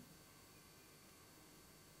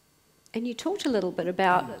 And you talked a little bit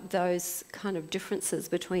about those kind of differences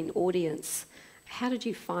between audience. How did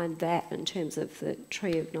you find that in terms of the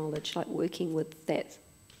Tree of Knowledge, like working with that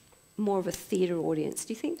more of a theatre audience?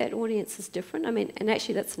 Do you think that audience is different? I mean, and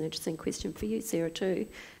actually that's an interesting question for you, Sarah, too,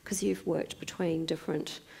 because you've worked between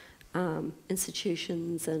different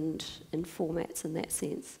institutions and formats in that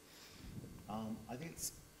sense. I think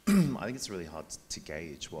it's really hard to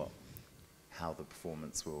gauge how the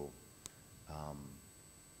performance will,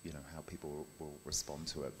 how people will respond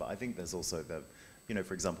to it. But I think there's also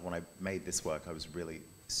for example, when I made this work, I was really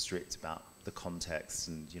strict about the context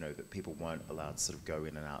and, that people weren't allowed to sort of go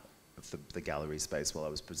in and out of the gallery space while I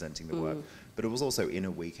was presenting the work. But it was also in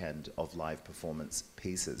a weekend of live performance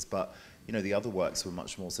pieces. But, the other works were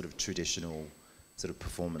much more sort of traditional sort of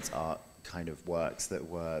performance art kind of works that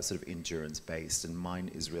were sort of endurance based, and mine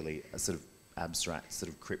is really a sort of abstract, sort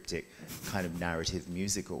of cryptic kind of narrative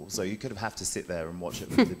musical. So you kind of have to sit there and watch it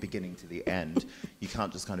from the beginning to the end. You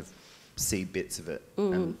can't just kind of see bits of it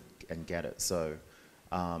and get it. So,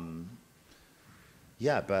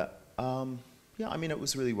 yeah, but yeah, I mean, it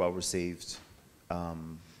was really well received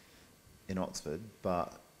in Oxford,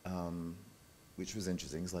 but which was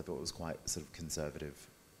interesting because I thought it was quite sort of conservative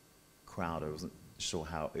crowd. I wasn't sure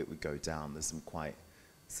how it would go down. There's some quite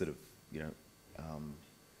sort of,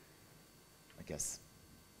 I guess,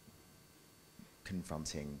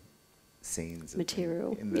 confronting scenes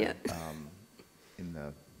material in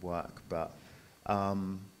the work, but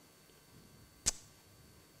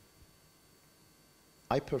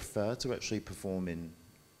I prefer to actually perform in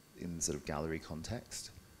sort of gallery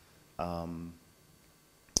context.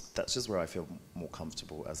 That's just where I feel more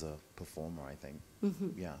comfortable as a performer, I think.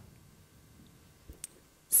 Yeah.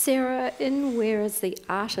 Sarah, in Where is the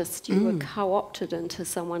Artist, you were co-opted into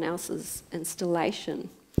someone else's installation.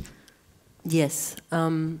 Yes.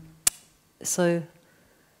 So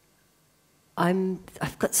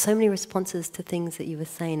I've got so many responses to things that you were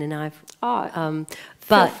saying, and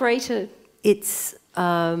feel free to. It's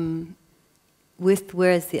with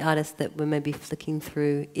Where is the Artist that we're maybe flicking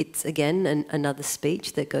through. It's again another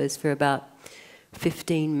speech that goes for about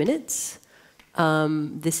 15 minutes,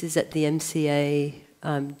 This is at the MCA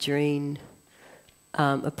during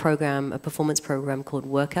a performance program called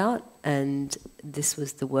Workout, and this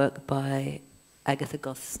was the work by Agatha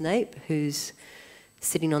Goth-Snape, who's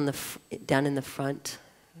sitting on down in the front,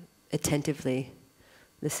 attentively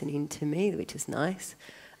listening to me, which is nice.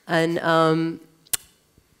 And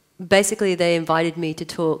basically they invited me to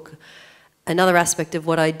talk another aspect of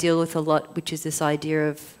what I deal with a lot, which is this idea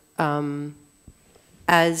of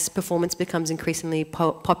as performance becomes increasingly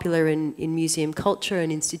popular in museum culture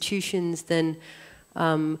and institutions, then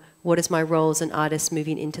what is my role as an artist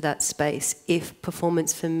moving into that space? If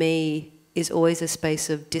performance for me is always a space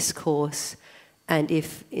of discourse, and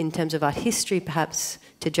if in terms of art history, perhaps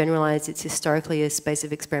to generalize, it's historically a space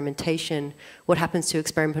of experimentation, what happens to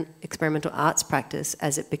experimental arts practice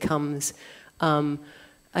as it becomes,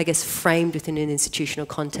 I guess, framed within an institutional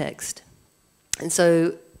context? And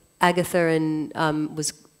so Agatha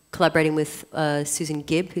was collaborating with Susan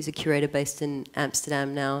Gibb, who's a curator based in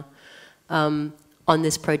Amsterdam now, on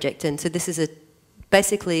this project. And so this is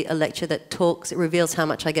basically a lecture that it reveals how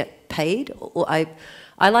much I get paid. Or I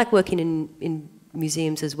like working in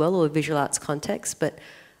museums as well, or visual arts contexts, but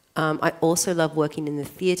I also love working in the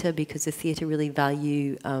theatre, because the theatre really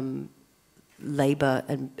value labour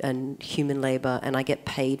and human labour, and I get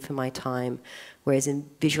paid for my time, whereas in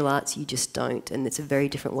visual arts you just don't, and it's a very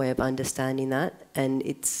different way of understanding that, and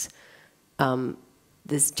it's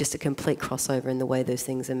there's just a complete crossover in the way those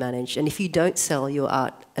things are managed. And if you don't sell your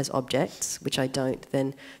art as objects, which I don't,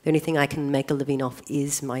 then the only thing I can make a living off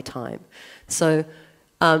is my time. So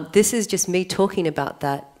this is just me talking about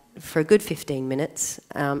that for a good 15 minutes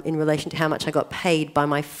in relation to how much I got paid by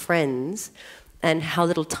my friends and how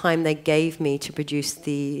little time they gave me to produce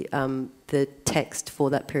the text for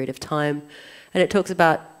that period of time. And it talks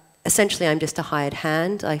about, essentially, I'm just a hired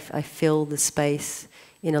hand. I fill the space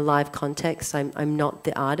in a live context. I'm not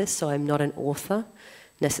the artist, so I'm not an author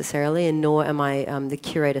necessarily, and nor am I the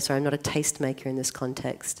curator, so I'm not a tastemaker in this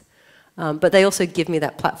context. But they also give me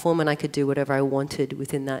that platform, and I could do whatever I wanted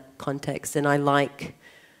within that context. And I like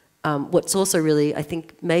what's also really, I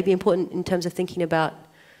think, maybe important in terms of thinking about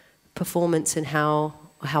performance and how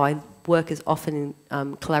I work is often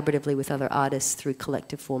collaboratively with other artists through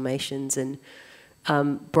collective formations. And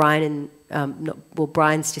Brian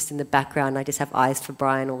Brian's just in the background. I just have eyes for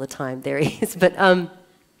Brian all the time. There he is. But I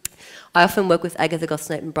often work with Agatha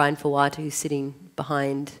Goth-Snape and Brian Fawata, who's sitting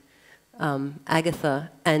behind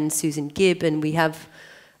Agatha, and Susan Gibb, and we have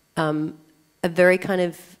a very kind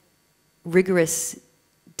of rigorous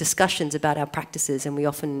discussions about our practices, and we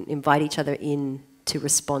often invite each other in to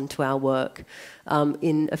respond to our work.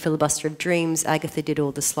 In A Filibuster of Dreams, Agatha did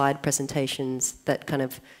all the slide presentations that kind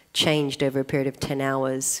of changed over a period of 10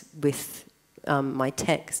 hours with my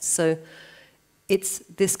text. So it's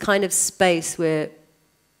this kind of space where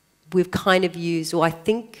we've kind of used, or I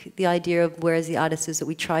think the idea of Where is the Artist is that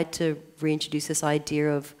we tried to reintroduce this idea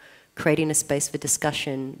of creating a space for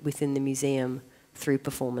discussion within the museum through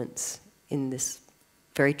performance in this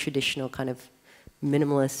very traditional kind of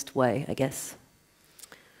minimalist way, I guess.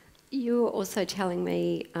 You were also telling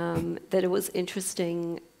me that it was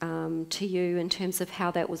interesting to you in terms of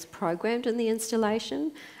how that was programmed in the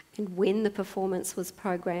installation and when the performance was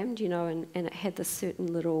programmed, you know, and it had this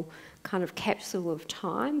certain little kind of capsule of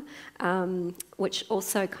time, which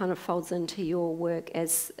also kind of folds into your work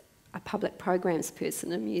as a public programs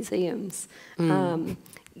person in museums. Can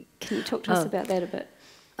you talk to us about that a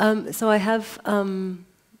bit? So I have...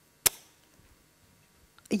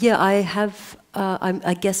 yeah,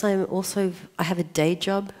 I guess I have a day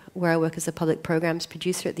job where I work as a public programs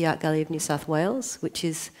producer at the Art Gallery of New South Wales, which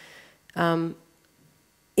is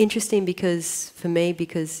interesting for me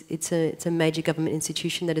because it's a major government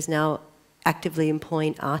institution that is now actively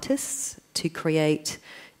employing artists to create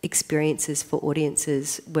experiences for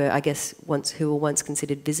audiences where I guess who were once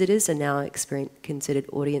considered visitors are now considered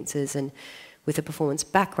audiences. And with a performance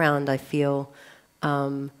background, I feel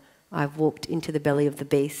I've walked into the belly of the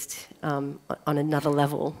beast on another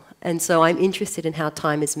level. And so I'm interested in how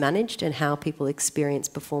time is managed and how people experience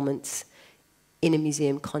performance in a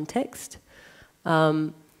museum context.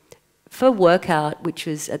 For Workout, which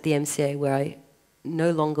was at the MCA where I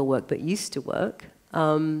no longer work but used to work,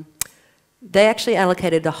 they actually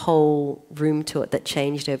allocated a whole room to it that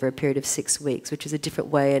changed over a period of 6 weeks, which is a different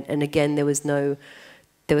way. And again, there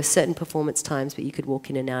were certain performance times, but you could walk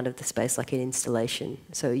in and out of the space like an installation.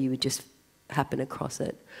 So you would just happen across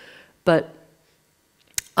it. But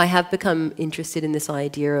I have become interested in this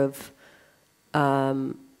idea of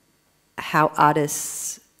how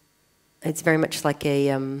artists, it's very much like a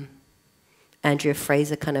Andrea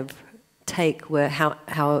Fraser kind of take, where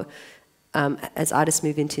how as artists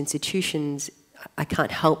move into institutions, I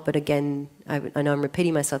can't help but, again, I know I'm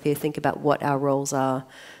repeating myself here, think about what our roles are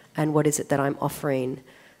and what is it that I'm offering.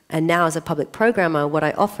 And now as a public programmer, what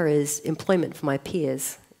I offer is employment for my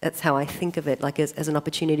peers. That's how I think of it, like as an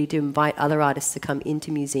opportunity to invite other artists to come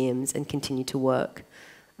into museums and continue to work.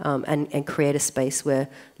 And create a space where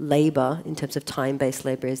labour, in terms of time-based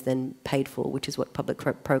labour, is then paid for, which is what public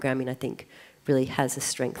programming, I think, really has a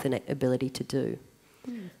strength and ability to do.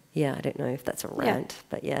 Yeah, I don't know if that's a rant,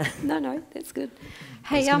 but yeah. No, that's good.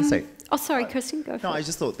 Hey, oh, sorry, Christian, go for it. No, I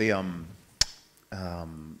just thought the,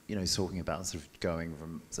 you know, talking about sort of going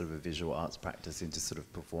from sort of a visual arts practice into sort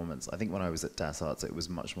of performance. I think when I was at Das Arts, it was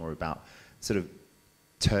much more about sort of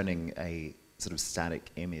turning a sort of static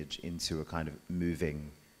image into a kind of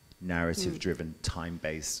moving, narrative-driven,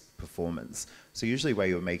 time-based performance. So usually where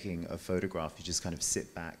you're making a photograph, you just kind of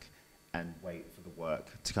sit back and wait for the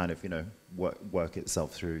work to kind of, you know, work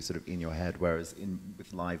itself through sort of in your head, whereas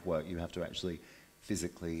with live work, you have to actually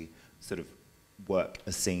physically sort of work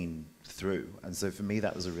a scene through. And so for me,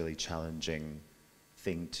 that was a really challenging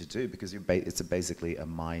thing to do, because it's basically a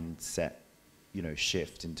mindset, you know,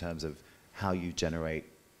 shift in terms of how you generate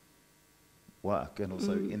work. And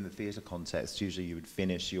also in the theatre context, usually you would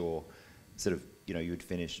finish your sort of, you know, you would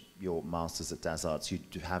finish your masters at Das Arts,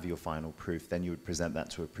 you'd have your final proof, then you would present that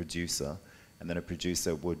to a producer, and then a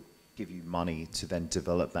producer would give you money to then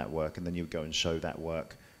develop that work, and then you would go and show that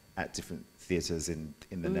work at different theatres in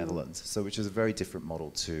the Netherlands. So which is a very different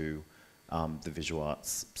model to the visual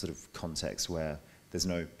arts sort of context, where there's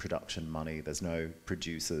no production money, there's no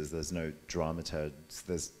producers, there's no dramaturgs,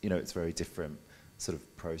 there's, you know, it's a very different sort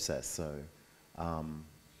of process. So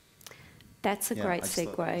that's a great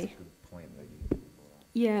segue. That was a good point that you brought up.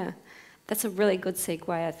 Yeah, that's a really good segue,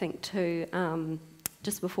 I think, to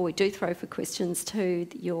just before we do throw for questions, to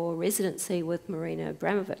your residency with Marina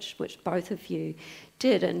Abramovic, which both of you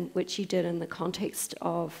did, and which you did in the context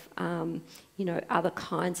of, you know, other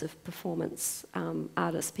kinds of performance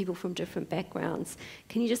artists, people from different backgrounds.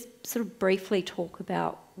 Can you just sort of briefly talk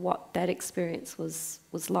about what that experience was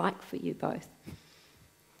like for you both?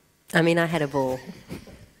 I mean, I had a ball.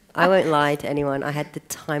 I won't lie to anyone. I had the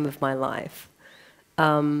time of my life.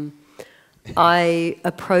 I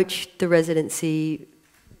approached the residency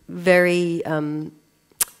very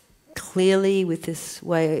clearly with this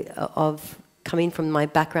way of coming from my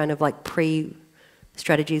background of like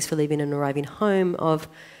pre-strategies for leaving and arriving home, of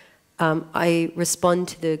I respond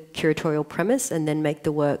to the curatorial premise and then make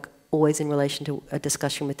the work always in relation to a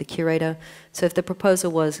discussion with the curator. So if the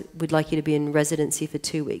proposal was, we'd like you to be in residency for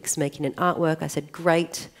 2 weeks making an artwork, I said,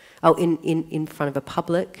 great. Oh, in front of a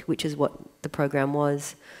public, which is what the program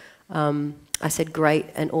was. I said, great,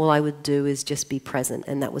 and all I would do is just be present,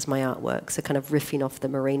 and that was my artwork, so kind of riffing off the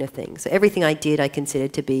Marina thing. So everything I did I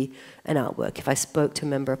considered to be an artwork. If I spoke to a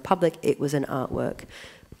member of public, it was an artwork.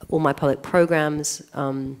 All my public programs,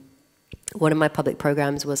 one of my public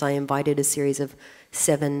programs was I invited a series of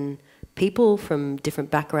 7 people from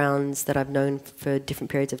different backgrounds that I've known for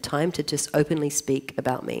different periods of time to just openly speak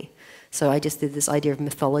about me. So I just did this idea of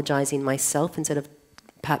mythologizing myself instead of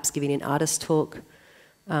perhaps giving an artist talk,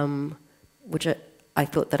 which I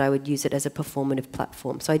thought that I would use it as a performative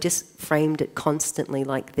platform. So I just framed it constantly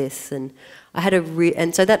like this, and I had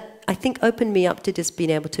and so that I think opened me up to just being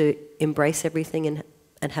able to embrace everything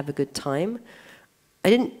and have a good time. I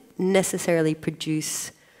didn't necessarily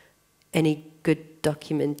produce any good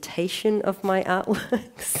documentation of my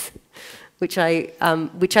artworks, which I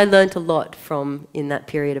learned a lot from in that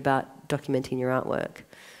period about documenting your artwork.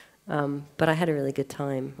 But I had a really good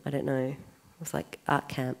time. I don't know. It was like art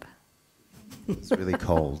camp. It was really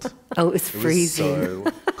cold. Oh, it was freezing. It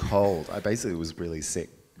was so cold. I basically was really sick.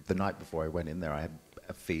 The night before I went in there, I had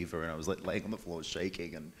a fever, and I was like laying on the floor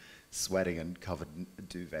shaking and sweating and covered in a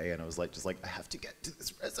duvet, and I was like, just like, I have to get to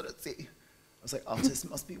this residency. I was like, artist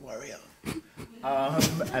must be warrior.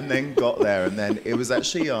 And then got there, and then it was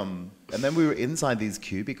actually, and then we were inside these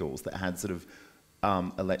cubicles that had sort of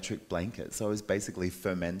electric blankets. So I was basically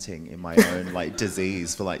fermenting in my own like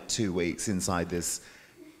disease for like 2 weeks inside this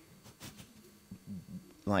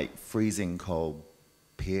like freezing cold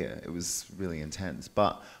pier. It was really intense.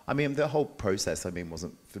 But I mean, the whole process, I mean,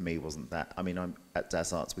 wasn't that. I mean, I'm at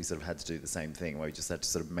Das Arts, we sort of had to do the same thing where we just had to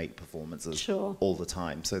sort of make performances all the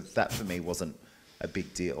time. So that for me wasn't a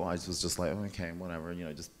big deal. I was just like, oh, okay, whatever, you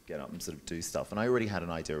know, just get up and sort of do stuff. And I already had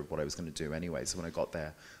an idea of what I was going to do anyway. So when I got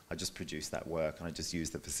there, I just produced that work, and I just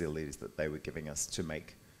used the facilities that they were giving us to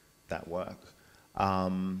make that work.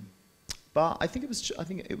 But I think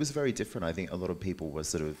it was very different. I think a lot of people were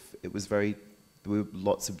sort of, there were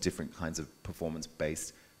lots of different kinds of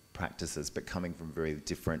performance-based practices, but coming from very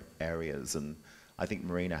different areas. And I think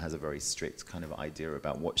Marina has a very strict kind of idea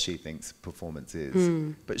about what she thinks performance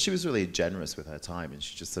is. But she was really generous with her time, and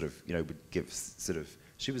she just sort of, you know, would give sort of,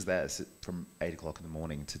 she was there from 8 o'clock in the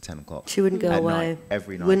morning to 10 o'clock. She wouldn't go away. Night,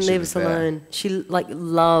 every night. Wouldn't leave us alone. She like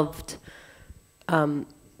loved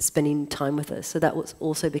spending time with us. So that was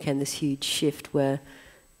also became this huge shift where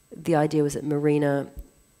the idea was that Marina,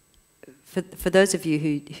 for those of you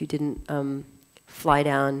who didn't fly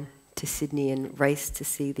down to Sydney and race to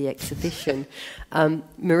see the exhibition,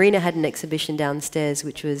 Marina had an exhibition downstairs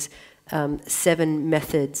which was 7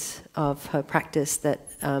 methods of her practice that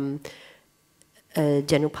a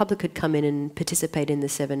general public could come in and participate in the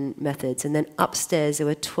 7 methods. And then upstairs there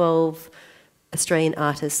were 12 Australian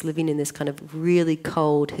artists living in this kind of really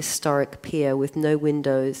cold historic pier with no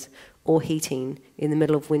windows or heating in the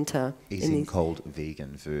middle of winter. Eating cold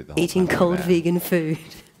vegan food. The whole eating time cold vegan food.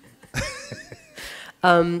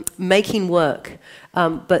 Making work.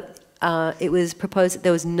 But it was proposed that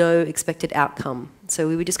there was no expected outcome. So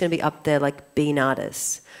we were just going to be up there like being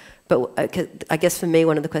artists. But I guess for me,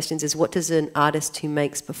 one of the questions is, what does an artist who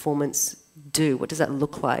makes performance do? What does that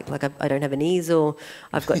look like? Like I don't have an easel.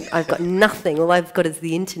 I've got nothing. All I've got is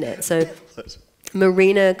the internet. So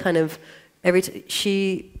Marina kind of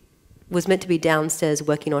she was meant to be downstairs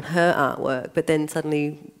working on her artwork, but then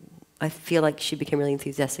suddenly I feel like she became really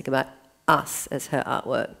enthusiastic about us as her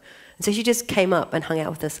artwork. And so she just came up and hung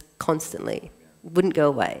out with us constantly. Wouldn't go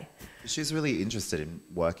away. She's really interested in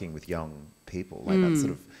working with young people, like that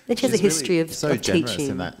sort of. And she has a history really of so generous teaching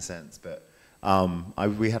in that sense. But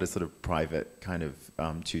we had a sort of private kind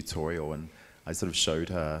of tutorial, and I sort of showed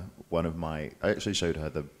her I actually showed her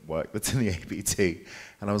the work that's in the APT,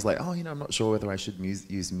 and I was like, oh, you know, I'm not sure whether I should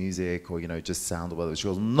use music or, you know, just sound or whether. She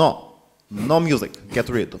goes, no music, get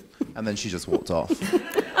rid. And then she just walked off.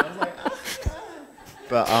 I was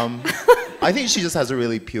like, But I think she just has a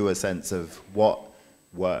really pure sense of what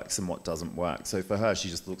works and what doesn't work. So for her, she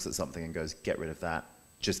just looks at something and goes, get rid of that,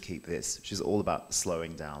 just keep this. She's all about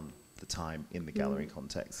slowing down the time in the gallery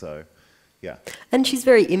context. So, yeah. And she's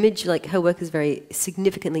very like her work is very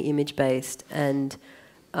significantly image-based. And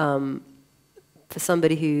for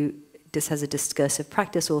somebody who just has a discursive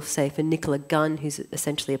practice, or say for Nicola Gunn, who's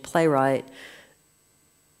essentially a playwright,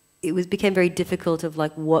 it became very difficult of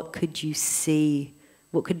like, what could you see?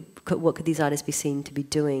 What could these artists be seen to be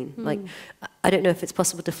doing? Like, I don't know if it's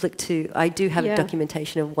possible to flick to. I do have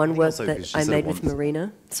documentation of one work that I made with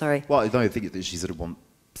Marina. Sorry. Well, I don't think that she sort of wants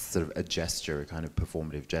sort of a gesture, a kind of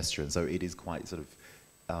performative gesture, and so it is quite sort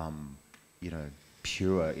of, you know,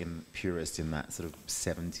 purist in that sort of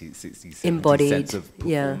 70s, 60s, 70s embodied sense of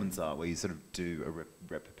performance art, where you sort of do a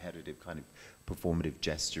repetitive kind of performative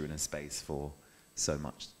gesture in a space for so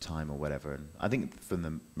much time or whatever. And I think from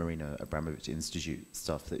the Marina Abramovich Institute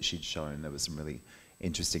stuff that she'd shown, there was some really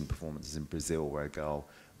interesting performances in Brazil where a girl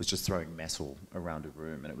was just throwing metal around a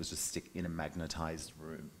room, and it was just stick in a magnetized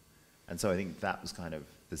room. And so I think that was kind of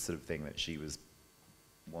the sort of thing that she was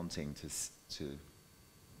wanting to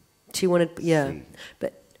she wanted, see.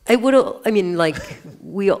 But I would, I mean, like,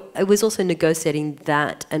 I was also negotiating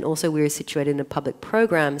that, and also we were situated in a public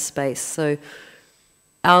program space, so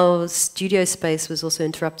our studio space was also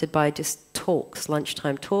interrupted by just talks,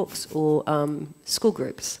 lunchtime talks, or school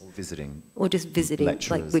groups. Or visiting. Or just visiting,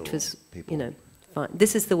 like, which was, people. You know, fine.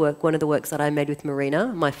 This is the work, one of the works that I made with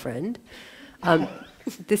Marina, my friend.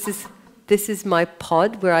 This is my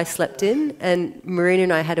pod where I slept in, and Marina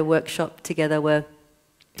and I had a workshop together where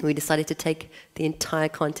we decided to take the entire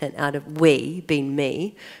content out of, we, being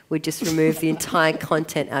me, would just remove the entire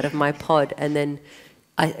content out of my pod, and then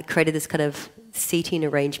I created this kind of seating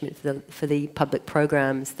arrangement for the public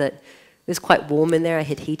programs that it was quite warm in there. I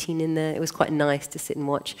had heating in there. It was quite nice to sit and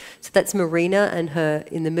watch. So that's Marina, and her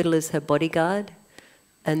in the middle is her bodyguard,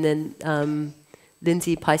 and then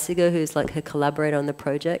Lindsay Peisiger, who's like her collaborator on the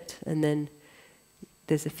project, and then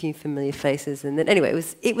there's a few familiar faces, and then anyway,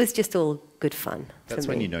 it was just all good fun. That's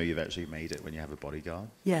when you know you've actually made it, when you have a bodyguard.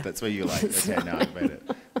 Yeah. That's where you're like, okay, now I've made it.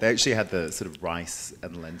 They actually had the sort of rice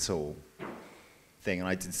and lentil thing, and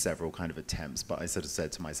I did several kind of attempts, but I sort of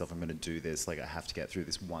said to myself, I'm going to do this, like I have to get through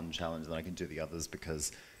this one challenge, then I can do the others,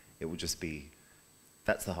 because it will just be,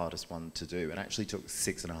 that's the hardest one to do. And it actually took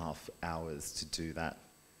 6.5 hours to do that,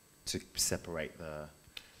 to separate the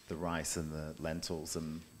rice and the lentils,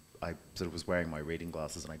 and I sort of was wearing my reading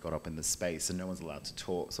glasses, and I got up in the space, and no one's allowed to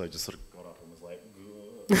talk, so I just sort of got up and was like,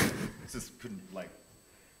 just couldn't, like,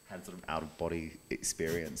 had sort of out-of-body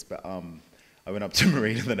experience. But I went up to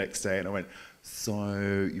Marina the next day, and I went,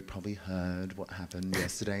 so you probably heard what happened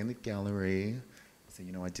yesterday in the gallery. So,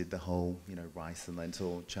 you know, I did the whole, you know, rice and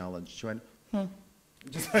lentil challenge. She went,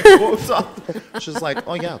 just like walked up. She was like,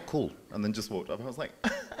 oh yeah, cool. And then just walked up. I was like,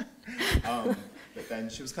 but then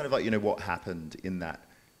she was kind of like, what happened in that,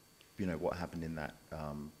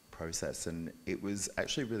 process. And it was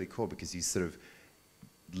actually really cool because you sort of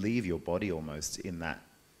leave your body almost in that,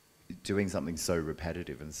 doing something so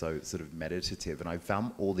repetitive and so sort of meditative. And I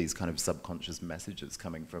found all these kind of subconscious messages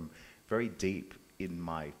coming from very deep in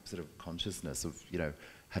my sort of consciousness of,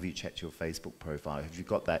 have you checked your Facebook profile? Have you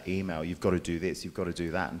got that email? You've got to do this, you've got to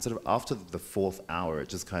do that. And sort of after the 4th hour, it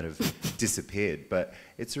just kind of disappeared. But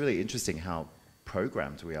it's really interesting how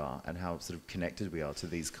programmed we are and how sort of connected we are to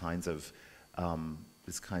these kinds of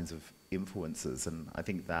influences. And I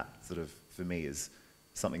think that sort of, for me, is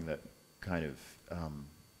something that kind of,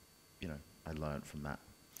 I learned from that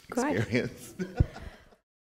experience. Great.